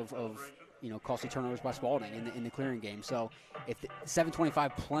back of costly turnovers by Spalding in the clearing game. So if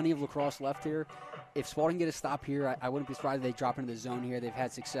 7:25, plenty of Lacrosse left here. If Spalding get a stop here, I wouldn't be surprised if they drop into the zone here. They've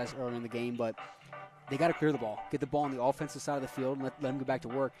had success early in the game, but they got to clear the ball, get the ball on the offensive side of the field, and let them go back to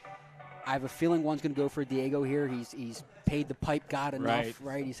work. I have a feeling one's going to go for Diego here. He's paid the pipe god enough,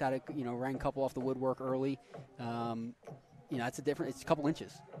 right? He's had a rang a couple off the woodwork early. It's a couple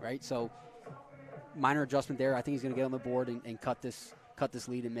inches, right? So minor adjustment there. I think he's going to get on the board and cut this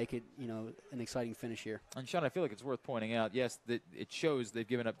lead and make it an exciting finish here. And Sean, I feel like it's worth pointing out, yes, that it shows they've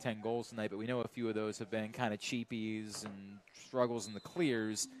given up 10 goals tonight, but we know a few of those have been kind of cheapies and struggles in the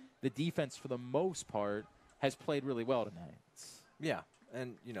clears. The defense, for the most part, has played really well tonight. Yeah,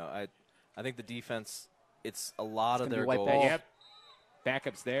 and I think the defense it's a lot of their white goals. ball. Yep.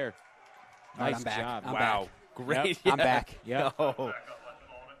 Backup's there. All right, Nice I'm back. job. I'm Wow. back. Great. Yep. I'm back. Yep. Oh.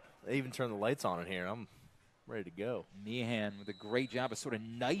 They even turned the lights on in here. I'm ready to go. Meehan with a great job of sort of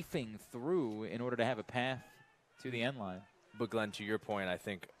knifing through in order to have a path to the end line. But, Glenn, to your point, I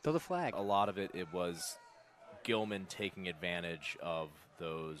think Throw the flag. a lot of it was Gilman taking advantage of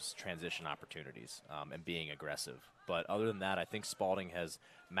those transition opportunities and being aggressive. But other than that, I think Spalding has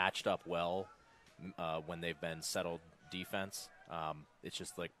matched up well when they've been settled defense. It's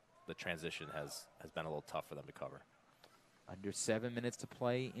just like the transition has been a little tough for them to cover. Under 7 minutes to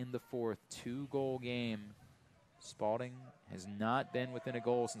play in the fourth, 2-goal game. Spalding has not been within a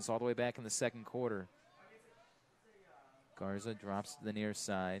goal since all the way back in the second quarter. Garza drops to the near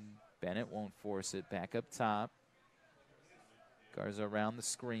side. Bennett won't force it. Back up top. Garza around the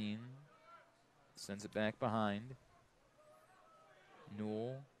screen. Sends it back behind.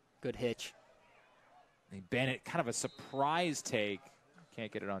 Newell. Good hitch. And Bennett, kind of a surprise take.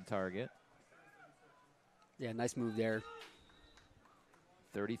 Can't get it on target. Yeah, nice move there.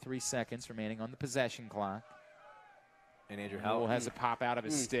 33 seconds remaining on the possession clock. And Andrew Newell has a pop out of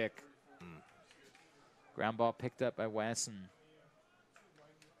his stick. Ground ball picked up by Wasson.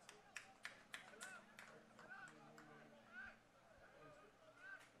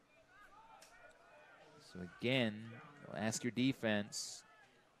 So again, you'll ask your defense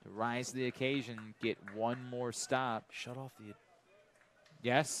to rise to the occasion, get one more stop. Shut off the...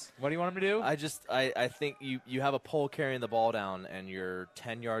 Yes? What do you want him to do? I think you have a pole carrying the ball down and you're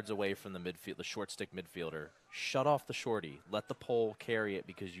 10 yards away from the midfield, the short stick midfielder. Shut off the shorty. Let the pole carry it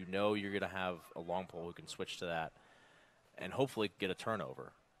because you know you're going to have a long pole who can switch to that and hopefully get a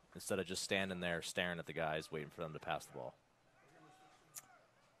turnover instead of just standing there staring at the guys waiting for them to pass the ball.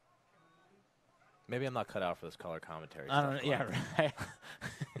 Maybe I'm not cut out for this color commentary. I don't know. Yeah, right.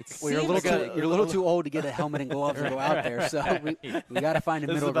 Well, you're a little too old to get a helmet and gloves and go out there, so we got to find a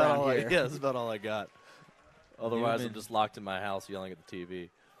middle ground here. Yeah, that's about all I got. Otherwise, I'm just locked in my house yelling at the TV.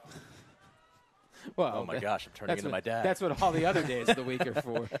 Well, oh my gosh, I'm turning into my dad. That's what all the other days of the week are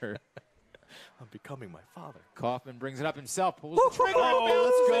for. I'm becoming my father. Kaufman brings it up himself, pulls the trigger.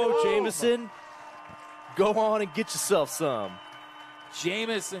 Oh, let's go, Jameson. Go on and get yourself some.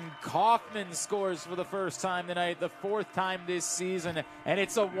 Jamison Kaufman scores for the first time tonight, the fourth time this season, and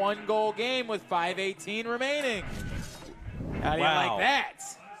it's a 1-goal game with 5:18 remaining. How do you like that?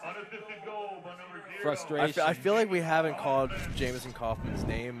 Frustration. I feel like we haven't called Jamison Kaufman's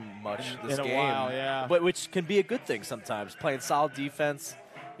name much this game. In a while, yeah. But which can be a good thing sometimes, playing solid defense,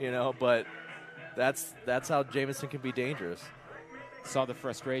 but that's how Jamison can be dangerous. Saw the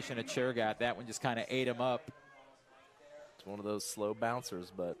frustration at Chergat. That one just kind of ate him up. It's one of those slow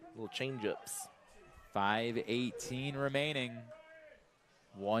bouncers, but little change-ups. 5:18 remaining.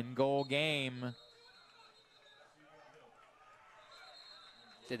 1-goal game.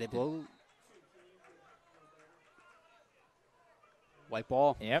 Did they blow? White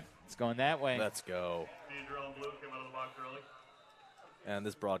ball. Yep, it's going that way. Let's go. And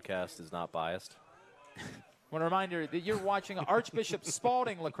this broadcast is not biased. One reminder that you're watching Archbishop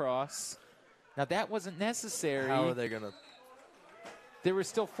Spalding Lacrosse. Now, that wasn't necessary. How are they going to? There were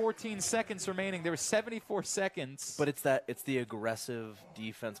still 14 seconds remaining. There were 74 seconds. But it's the aggressive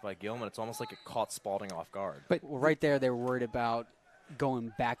defense by Gilman. It's almost like it caught Spalding off guard. But right there, they were worried about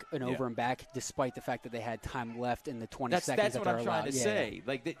going back and over and back, despite the fact that they had time left in the 20 seconds. That's what I'm trying to say.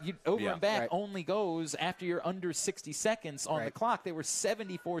 Like over and back only goes after you're under 60 seconds on the clock. There were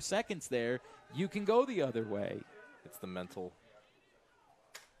 74 seconds there. You can go the other way. It's the mental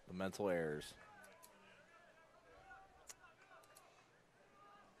errors.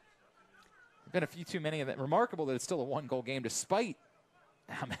 Been a few too many of that. Remarkable that it's still a 1-goal game despite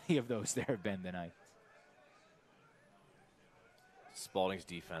how many of those there have been tonight. Spalding's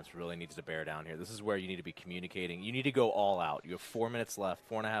defense really needs to bear down here. This is where you need to be communicating. You need to go all out. You have 4 minutes left,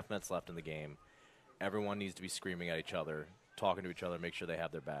 4.5 minutes left in the game. Everyone needs to be screaming at each other, talking to each other, make sure they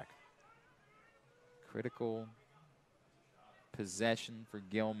have their back. Critical possession for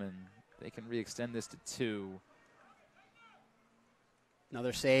Gilman. They can re-extend this to 2.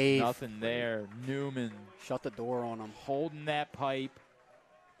 Another save. Nothing there. Newman. Shut the door on him. Holding that pipe.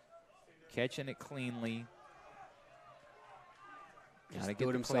 Catching it cleanly. Gotta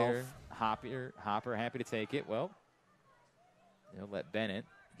get it clear. Hopper happy to take it. Well, they'll let Bennett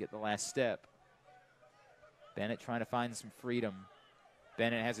get the last step. Bennett trying to find some freedom.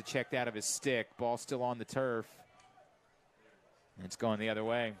 Bennett has it checked out of his stick. Ball still on the turf. And it's going the other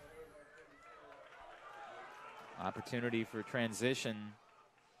way. Opportunity for transition.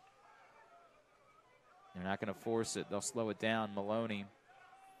 They're not going to force it. They'll slow it down. Maloney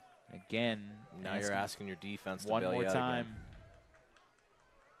Again. Now you're asking your defense to one bail more you out time. again.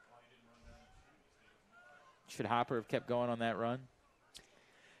 Should Hopper have kept going on that run?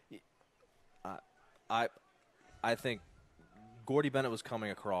 I think Gordy Bennett was coming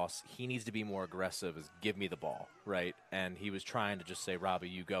across. He needs to be more aggressive as give me the ball, right? And he was trying to just say, Robbie,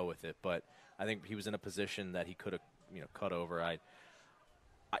 you go with it. But I think he was in a position that he could have, cut over.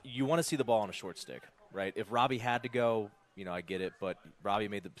 You want to see the ball on a short stick, right? If Robbie had to go, I get it. But Robbie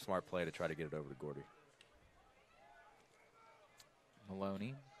made the smart play to try to get it over to Gordy.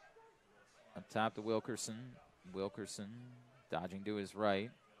 Maloney up top to Wilkerson. Wilkerson dodging to his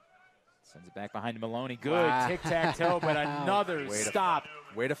right. Sends it back behind Maloney. Good tic-tac-toe, but another stop.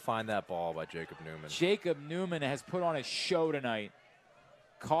 Way to find that ball by Jacob Newman. Jacob Newman has put on a show tonight.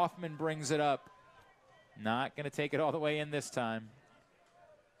 Kaufman brings it up. Not going to take it all the way in this time.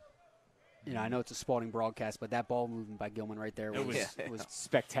 I know it's a Spalding broadcast, but that ball movement by Gilman right there was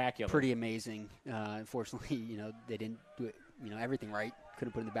spectacular. Pretty amazing. Unfortunately, they didn't do it, everything right.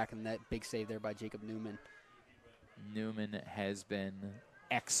 Couldn't put it in the back of the net. Big save there by Jacob Newman. Newman has been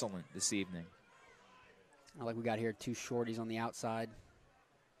excellent this evening. Like we got here, 2 shorties on the outside.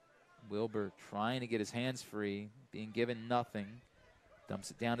 Wilbur trying to get his hands free, being given nothing.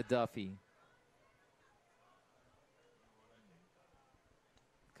 Dumps it down to Duffy.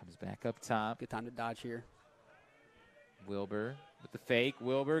 Comes back up top. Good time to dodge here. Wilbur with the fake.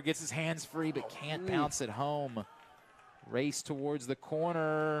 Wilbur gets his hands free but can't bounce it home. Race towards the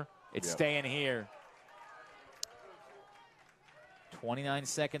corner. It's staying here. 29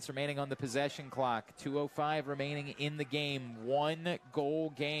 seconds remaining on the possession clock. 2:05 remaining in the game.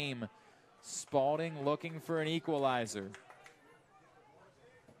 1-goal game. Spalding looking for an equalizer.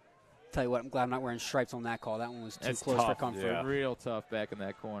 Tell you what, I'm glad I'm not wearing stripes on that call. That one was too close tough. for comfort. Yeah. Real tough back in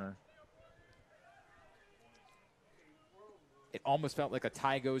that corner. It almost felt like a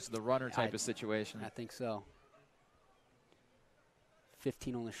tie goes to the runner type of situation. I think so.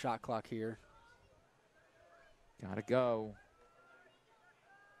 15 on the shot clock here. Gotta go.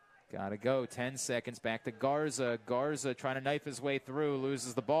 Gotta go. 10 seconds back to Garza. Garza trying to knife his way through,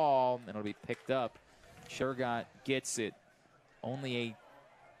 loses the ball, and it'll be picked up. Shergott gets it. Only a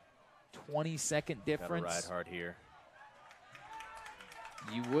 20-second difference. Gotta ride hard here.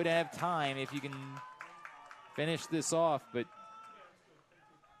 You would have time if you can finish this off, but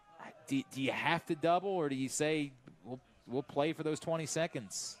do you have to double, or do you say we'll play for those 20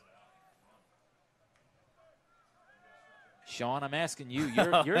 seconds? Sean, I'm asking you.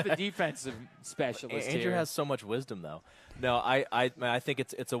 You're the defensive specialist Andrew here. has so much wisdom, though. No, I think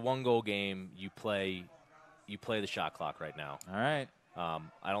it's a 1-goal game. You play the shot clock right now. All right.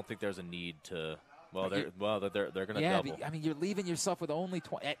 I don't think there's a need to. Well, they're going to double. I mean, you're leaving yourself with only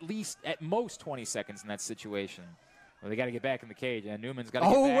at most 20 seconds in that situation. Well, they got to get back in the cage, and Newman's got to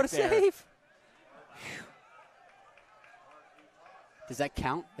get back there. Oh, what a save! Does that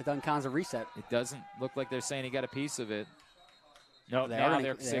count? It doesn't count as a reset. It doesn't look like they're saying he got a piece of it. No, They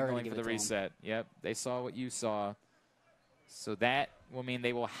they're signaling for the reset. Yep, they saw what you saw. So that will mean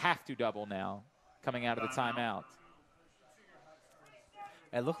they will have to double now, coming out of the timeout.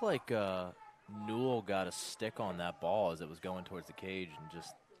 It looked like Newell got a stick on that ball as it was going towards the cage and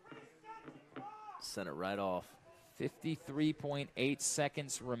just sent it right off. 53.8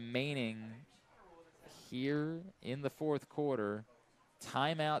 seconds remaining here in the fourth quarter.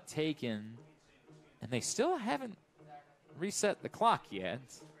 Timeout taken, and they still haven't reset the clock yet.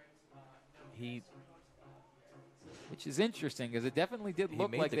 Which is interesting, because it definitely did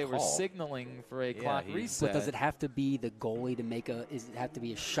look like they were signaling for a clock reset. But does it have to be the goalie to make does it have to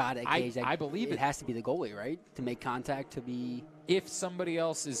be a shot at cage? I believe it has to be the goalie, right? To make contact, to be... If somebody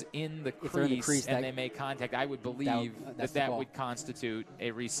else is in the crease and they make contact, I would believe that would constitute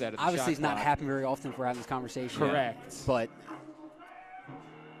a reset of the Obviously, shot it's not clock. happening very often if we're having this conversation. Correct. But,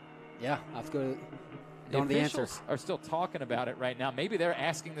 yeah, I have to go to the answer. Officials are still talking about it right now. Maybe they're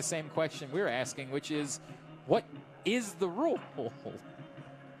asking the same question we're asking, which is, what is the rule?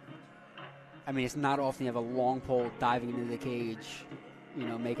 I mean, it's not often you have a long pole diving into the cage,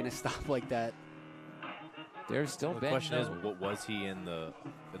 making a stop like that. There's still The question is, what was he in the?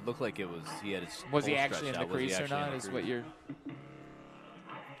 It looked like it was. He had his. Was he pole actually in stretched the out. Was he crease or actually in not? the Is crease? what you're.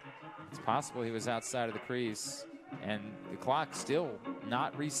 It's possible he was outside of the crease, and the clock still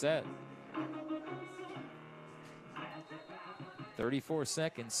not reset. 34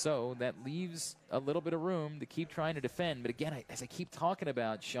 seconds, so that leaves a little bit of room to keep trying to defend. But again, as I keep talking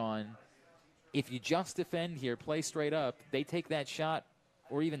about, Sean, if you just defend here, play straight up, they take that shot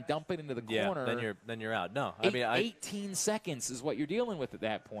or even dump it into the corner. Then you're out. No, 18 seconds is what you're dealing with at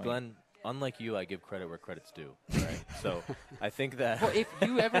that point. unlike you, I give credit where credit's due, right? So I think that. Well, if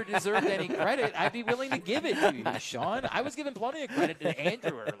you ever deserved any credit, I'd be willing to give it to you, Sean. I was giving plenty of credit to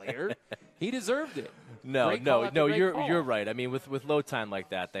Andrew earlier. He deserved it. No, Great you're right. I mean, with low time like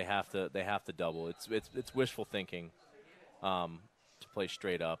that, they have to double. It's wishful thinking to play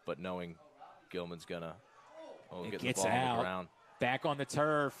straight up, but knowing Gilman's gonna get the ball on the ground. Back on the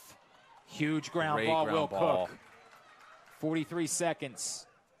turf. Huge ground Great ball, ground Will ball. Cook. 43 seconds.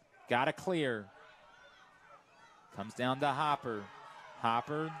 Got to clear. Comes down to Hopper.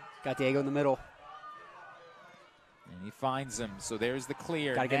 Hopper. Got Diego in the middle. And he finds him. So there's the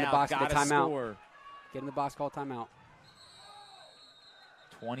clear. Got to get in the Now box, get a timeout. Score. Get in the box, call timeout.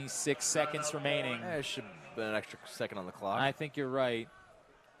 26 seconds remaining. It should have been an extra second on the clock. I think you're right.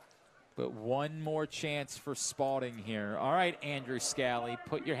 But one more chance for Spalding here. All right, Andrew Scally,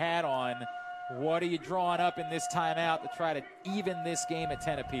 put your hat on. What are you drawing up in this timeout to try to even this game at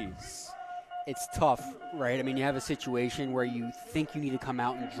 10 apiece? It's tough, right? I mean, you have a situation where you think you need to come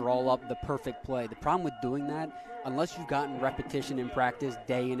out and draw up the perfect play. The problem with doing that, unless you've gotten repetition in practice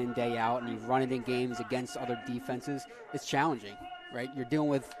day in and day out and you've run it in games against other defenses, it's challenging, right? You're dealing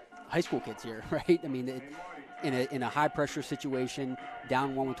with high school kids here, right? I mean, in a high-pressure situation,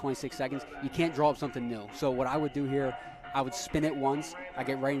 down one with 26 seconds, you can't draw up something new. So what I would do here, I would spin it once, I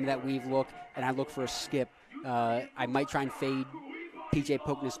get right into that weave look, and I look for a skip. I might try and fade PJ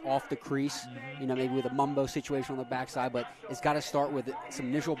Pokeness off the crease, maybe with a mumbo situation on the backside, but it's got to start with some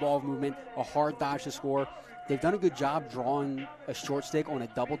initial ball movement, a hard dodge to score. They've done a good job drawing a short stick on a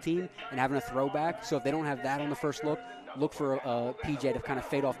double team and having a throwback. So if they don't have that on the first look for a PJ to kind of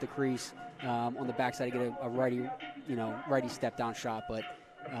fade off the crease on the backside to get a righty step down shot. But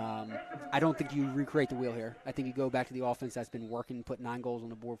I don't think you recreate the wheel here. I think you go back to the offense that's been working, put 9 goals on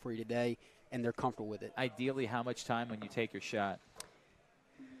the board for you today, and they're comfortable with it. Ideally, how much time when you take your shot?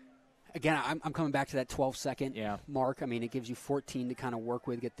 Again, I'm coming back to that 12-second mark. I mean, it gives you 14 to kind of work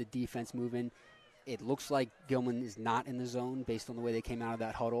with, get the defense moving. It looks like Gilman is not in the zone based on the way they came out of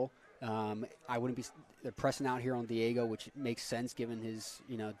that huddle. I wouldn't be – they're pressing out here on Diego, which makes sense given his,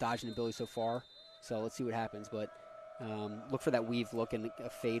 dodging ability so far. So let's see what happens. But look for that weave look and a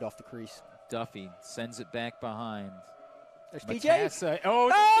fade off the crease. Duffy sends it back behind. There's Matassa.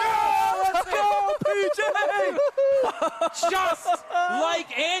 PJ. Let's go, PJ! Just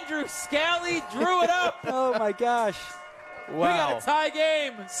like Andrew Scally drew it up. Oh, my gosh. Wow. We got a tie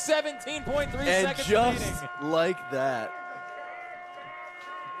game. 17.3 seconds remaining. Just like that.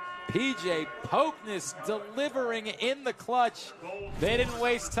 PJ Pokeness delivering in the clutch. They didn't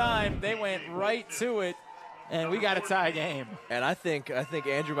waste time. They went right to it. And we got a tie game. And I think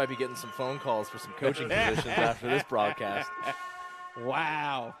Andrew might be getting some phone calls for some coaching positions after this broadcast.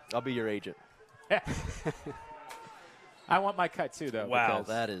 Wow. I'll be your agent. I want my cut too, though. Wow,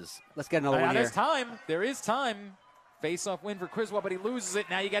 that is. Let's get another one here. There's time. There is time. Face-off win for Criswell, but he loses it.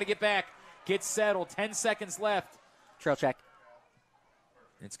 Now you got to get back. Get settled. 10 seconds left. Trail check.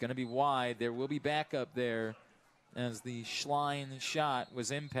 It's going to be wide. There will be backup there as the Schlein shot was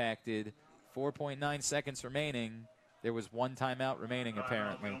impacted. 4.9 seconds remaining. There was one timeout remaining,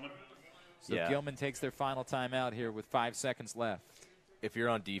 apparently. So Gilman takes their final timeout here with 5 seconds left. If you're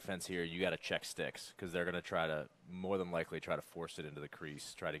on defense here, you got to check sticks because they're going to try to, more than likely, try to force it into the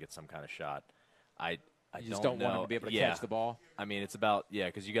crease, try to get some kind of shot. I just don't want them to be able to catch the ball. I mean, it's about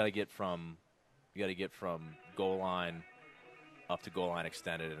because you got to get from goal line up to goal line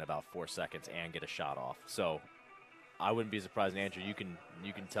extended in about 4 seconds and get a shot off. So I wouldn't be surprised, and Andrew, you can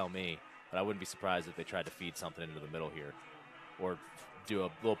tell me. But I wouldn't be surprised if they tried to feed something into the middle here or do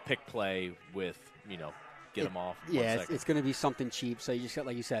a little pick play with, get them off. Yeah, it's going to be something cheap. So you just got,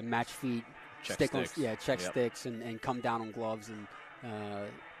 like you said, match feet, check sticks and come down on gloves and,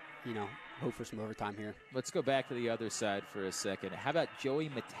 hope for some overtime here. Let's go back to the other side for a second. How about Joey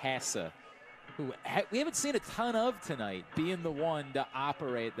Matassa, who we haven't seen a ton of tonight, being the one to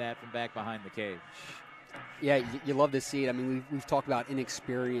operate that from back behind the cage? Yeah, you love to see it. I mean, we've talked about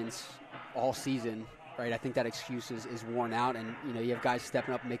inexperience all season, right? I think that excuse is worn out, and you have guys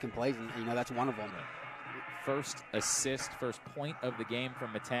stepping up and making plays, and that's one of them. First assist, first point of the game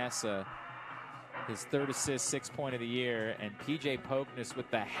from Matassa. His third assist, 6th point of the year, and PJ Pokeness with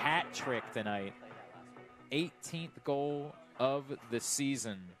the hat trick tonight. 18th goal of the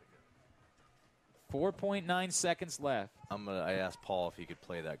season. 4.9 seconds left. I asked Paul if he could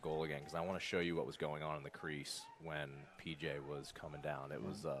play that goal again because I want to show you what was going on in the crease when PJ was coming down. It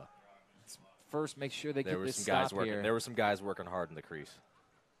was first, make sure they get this stop here. There were some guys working hard in the crease.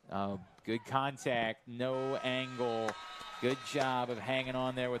 Good contact, no angle. Good job of hanging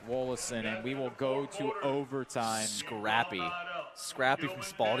on there with Wolason, and we will go to overtime. Scrappy. scrappy from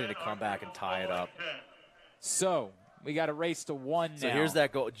Spalding to come back and tie it up. So we got a race to 1 now. So here's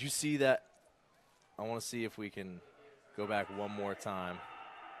that goal. Did you see that? I want to see if we can go back one more time.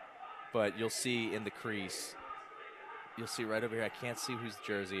 But you'll see in the crease, you'll see right over here. I can't see whose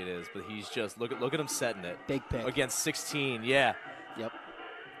jersey it is, but he's just look at him setting it. Big pick against 16. Yeah. Yep.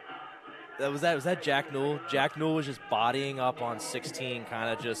 Was that Jack Newell? Jack Newell was just bodying up on 16, kind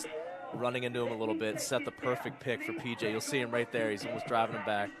of just running into him a little bit, set the perfect pick for PJ. You'll see him right there. He's almost driving him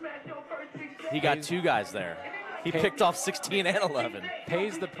back. He got 2 guys there. He picked off 16 and 11.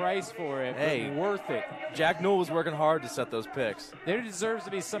 Pays the price for it, but worth it. Jack Newell was working hard to set those picks. There deserves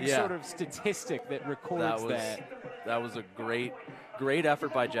to be some sort of statistic that records that. That was a great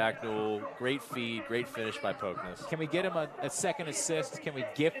effort by Jack Newell. Great feed, great finish by Pokeness. Can we get him a second assist? Can we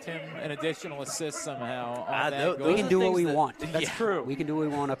gift him an additional assist somehow? We can do what we want. That's true. We can do what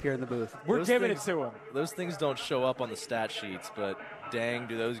we want up here in the booth. We're giving it to him. Those things don't show up on the stat sheets, but dang,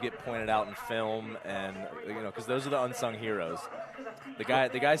 do those get pointed out in film, and because those are the unsung heroes. The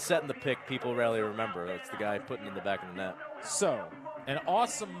guy setting the pick, people rarely remember. That's the guy putting in the back of the net. So, an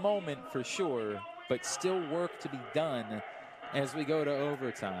awesome moment for sure, but still work to be done as we go to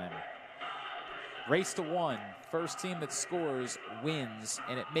overtime. Race to 1. First team that scores wins,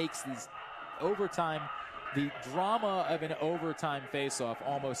 and it makes these overtime, the drama of an overtime faceoff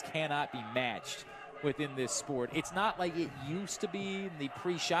almost cannot be matched within this sport. It's not like it used to be in the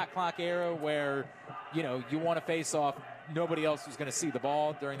pre-shot clock era where, you want to face off, nobody else was going to see the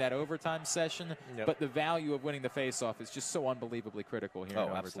ball during that overtime session. Yep. But the value of winning the face-off is just so unbelievably critical here in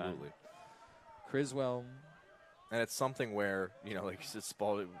overtime. Absolutely. Criswell. And it's something where, like you said,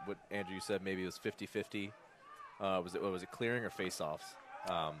 Spalding, what Andrew you said, maybe it was 50-50. Was it clearing or face-offs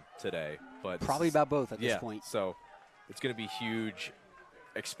today? But probably about both at this point. So it's going to be huge.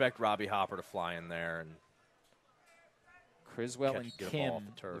 Expect Robbie Hopper to fly in there and Criswell and Kim,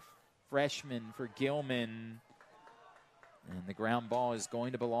 the freshman for Gilman. And the ground ball is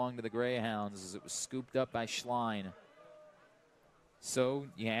going to belong to the Greyhounds as it was scooped up by Schlein. So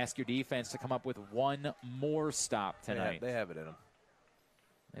you ask your defense to come up with one more stop tonight. They have it in them.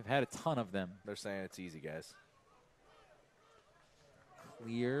 They've had a ton of them. They're saying it's easy, guys.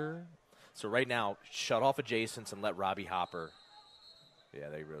 Clear. So right now, shut off adjacents and let Robbie Hopper. Yeah,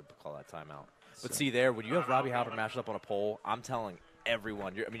 they really call that timeout. But see there, when you have Robbie Hopper matched up on a pole, I'm telling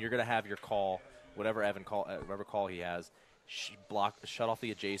everyone, you're going to have your call, whatever call he has, shut off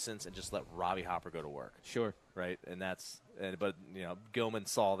the adjacents and just let Robbie Hopper go to work. Sure. Right? But Gilman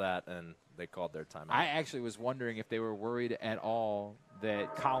saw that and they called their timeout. I actually was wondering if they were worried at all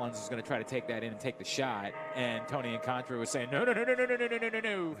that Collins was going to try to take that in and take the shot, and Tony and Contra was saying, no.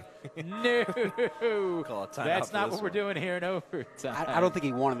 That's not what we're doing here in overtime. I don't think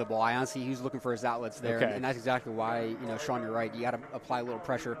he wanted the ball. Honestly, he was looking for his outlets there, and that's exactly why, Sean, you're right. You got to apply a little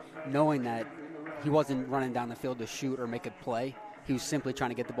pressure, knowing that he wasn't running down the field to shoot or make a play. He was simply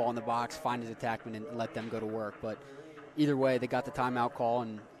trying to get the ball in the box, find his attackman, and let them go to work. But either way, they got the timeout call,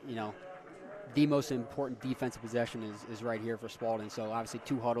 and, the most important defensive possession is right here for Spalding. So obviously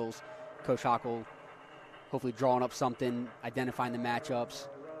 2 huddles, Coach Hockel hopefully drawing up something, identifying the matchups,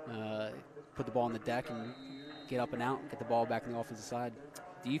 put the ball on the deck and get up and out, get the ball back on the offensive side.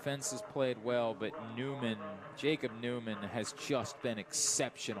 Defense has played well, but Jacob Newman has just been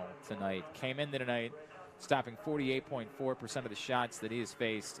exceptional tonight. Came into tonight stopping 48.4% of the shots that he has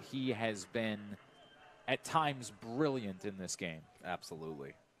faced. He has been at times brilliant in this game.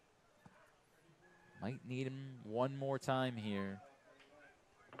 Absolutely. Might need him one more time here,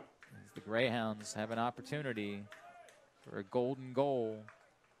 as the Greyhounds have an opportunity for a golden goal.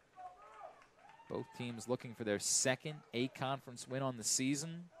 Both teams looking for their second A-Conference win on the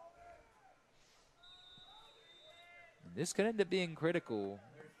season. And this could end up being critical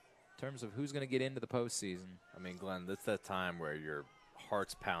in terms of who's going to get into the postseason. I mean, Glenn, that's that time where your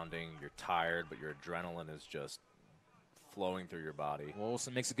heart's pounding, you're tired, but your adrenaline is just flowing through your body.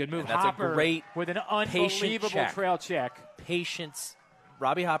 Wilson makes a good move. And that's Hopper a great with an unbelievable trail check. Patience.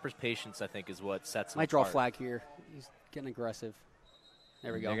 Robbie Hopper's patience, I think, is what sets him Might draw a apart. flag here. He's getting aggressive.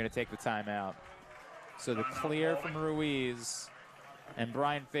 There we go. They're going to take the timeout. So the clear from Ruiz, and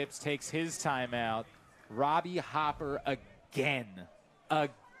Brian Phipps takes his timeout. Robbie Hopper again.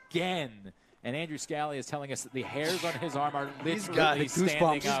 And Andrew Scally is telling us that the hairs on his arm are literally standing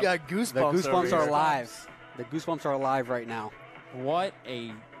up. He's got goosebumps. The goosebumps are alive. The goosebumps are alive right now. What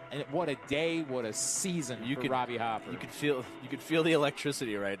a day, what a season for Robbie Hopper. You could feel the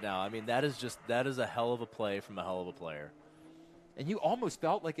electricity right now. I mean, that is a hell of a play from a hell of a player. And you almost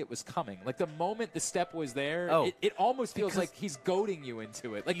felt like it was coming. Like the moment the step was there, Oh, it almost feels like he's goading you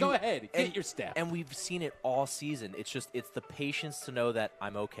into it. Like, go ahead, get your step. And we've seen it all season. It's the patience to know that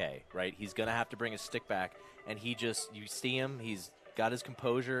I'm okay, right? He's going to have to bring his stick back, and you see him, he's got his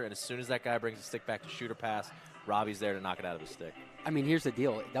composure, and as soon as that guy brings his stick back to shoot or pass, Robbie's there to knock it out of his stick. I mean, here's the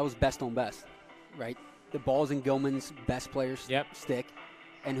deal. That was best on best, right? The ball's in Gilman's best player's stick,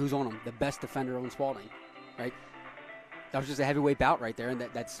 and who's on him? The best defender on Spalding, right? That was just a heavyweight bout right there, and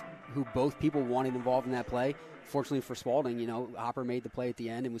that's who both people wanted involved in that play. Fortunately for Spalding, you know, Hopper made the play at the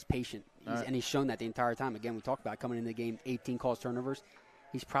end and was patient. And he's shown that the entire time. Again, we talked about coming into the game, 18 calls, turnovers.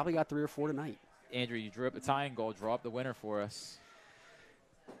 He's probably got 3 or 4 tonight. Andrew, you drew up a tying goal. Draw up the winner for us.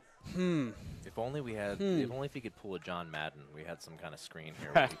 If only we had, if we could pull a John Madden, we had some kind of screen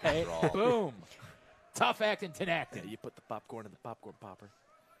here where we could draw. Boom. Tough acting, acting. You put the popcorn in the popcorn popper.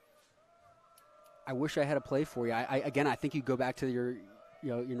 I wish I had a play for you. I think you go back to your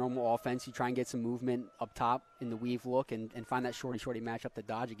normal offense. You try and get some movement up top in the weave look and find that shorty matchup to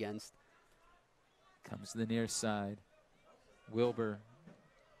dodge against. Comes to the near side. Wilbur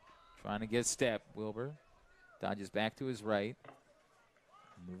trying to get a step. Wilbur dodges back to his right.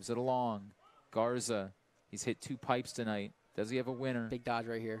 Moves it along. Garza, he's hit 2 pipes tonight. Does he have a winner? Big dodge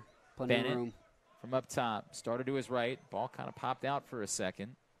right here. Plenty of room. From up top. Started to his right. Ball kind of popped out for a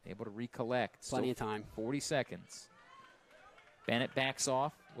second. Able to recollect. Plenty of time. 40 seconds. Bennett backs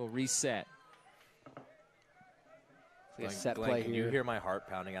off. Will reset. Set Glenn, play can here. you hear my heart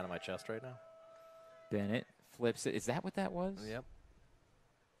pounding out of my chest right now? Bennett flips it. Is that what that was? Yep.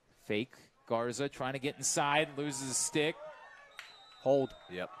 Fake. Garza trying to get inside. Loses his stick. Hold.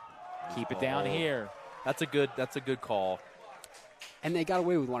 Yep. Keep it down here. That's a good call. And they got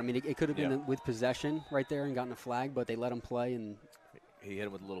away with one. I mean, it could have been with possession right there and gotten a flag, but they let him play. And he hit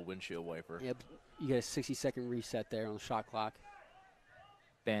him with a little windshield wiper. Yep. You get a 60-second reset there on the shot clock.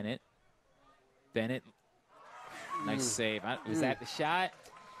 Bennett. Nice save. Was that the shot?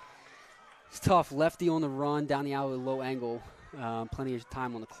 It's tough. Lefty on the run, down the alley, low angle. Plenty of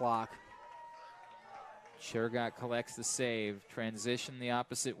time on the clock. Shergott collects the save. Transition the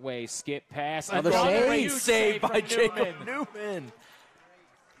opposite way. Skip pass. Another save by Jacob Newman.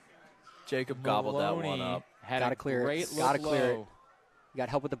 Jacob gobbled that one up. Got to clear it. Got to clear it. You got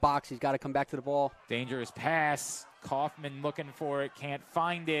help with the box. He's got to come back to the ball. Dangerous pass. Kaufman looking for it. Can't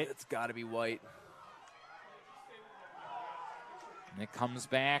find it. It's got to be White. And it comes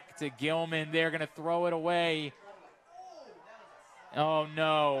back to Gilman. They're going to throw it away. Oh,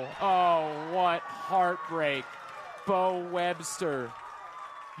 no. Oh, what heartbreak. Bo Webster.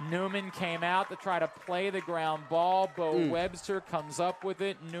 Newman came out to try to play the ground ball. Bo Webster comes up with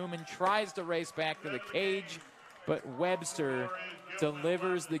it. Newman tries to race back to the cage, but Webster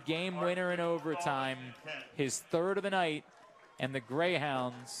delivers the game winner in overtime, his 3rd of the night, and the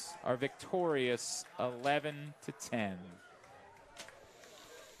Greyhounds are victorious 11-10.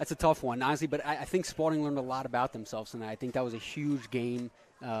 That's a tough one, honestly, but I think Spalding learned a lot about themselves tonight. I think that was a huge game,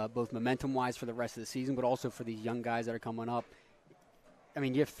 both momentum-wise for the rest of the season, but also for these young guys that are coming up. I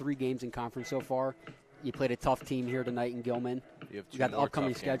mean, you have 3 games in conference so far. You played a tough team here tonight in Gilman. You got the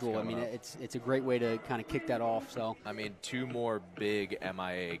upcoming schedule. I mean, it's a great way to kind of kick that off. So I mean, 2 more big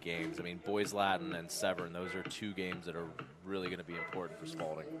MIAA games. I mean, Boys Latin and Severn. Those are 2 games that are really going to be important for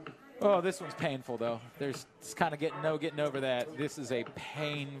Spalding. Oh, this one's painful, though. There's kind of getting over that. This is a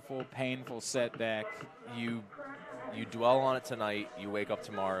painful setback. You dwell on it tonight. You wake up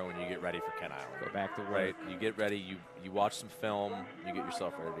tomorrow and you get ready for Kent Island. Go back to work. Right. You get ready. You watch some film. You get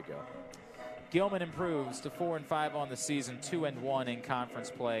yourself ready to go. Gilman improves to 4-5 on the season, 2-1 in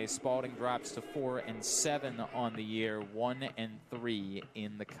conference play. Spalding drops to 4-7 on the year, 1-3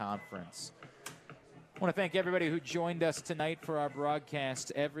 in the conference. I want to thank everybody who joined us tonight for our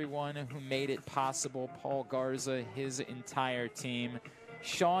broadcast, everyone who made it possible, Paul Garza, his entire team.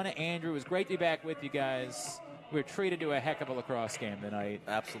 Sean, Andrew, it was great to be back with you guys. We were treated to a heck of a lacrosse game tonight.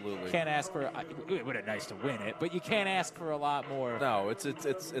 Absolutely. Can't ask for – it would have been nice to win it, but you can't ask for a lot more. No, it's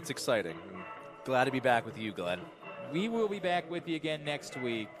exciting. Glad to be back with you, Glenn. We will be back with you again next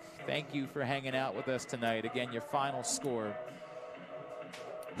week. Thank you for hanging out with us tonight. Again, your final score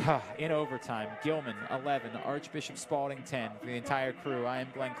in overtime, Gilman 11, Archbishop Spalding 10. For the entire crew, I am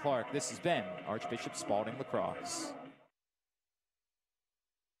Glenn Clark. This has been Archbishop Spalding Lacrosse.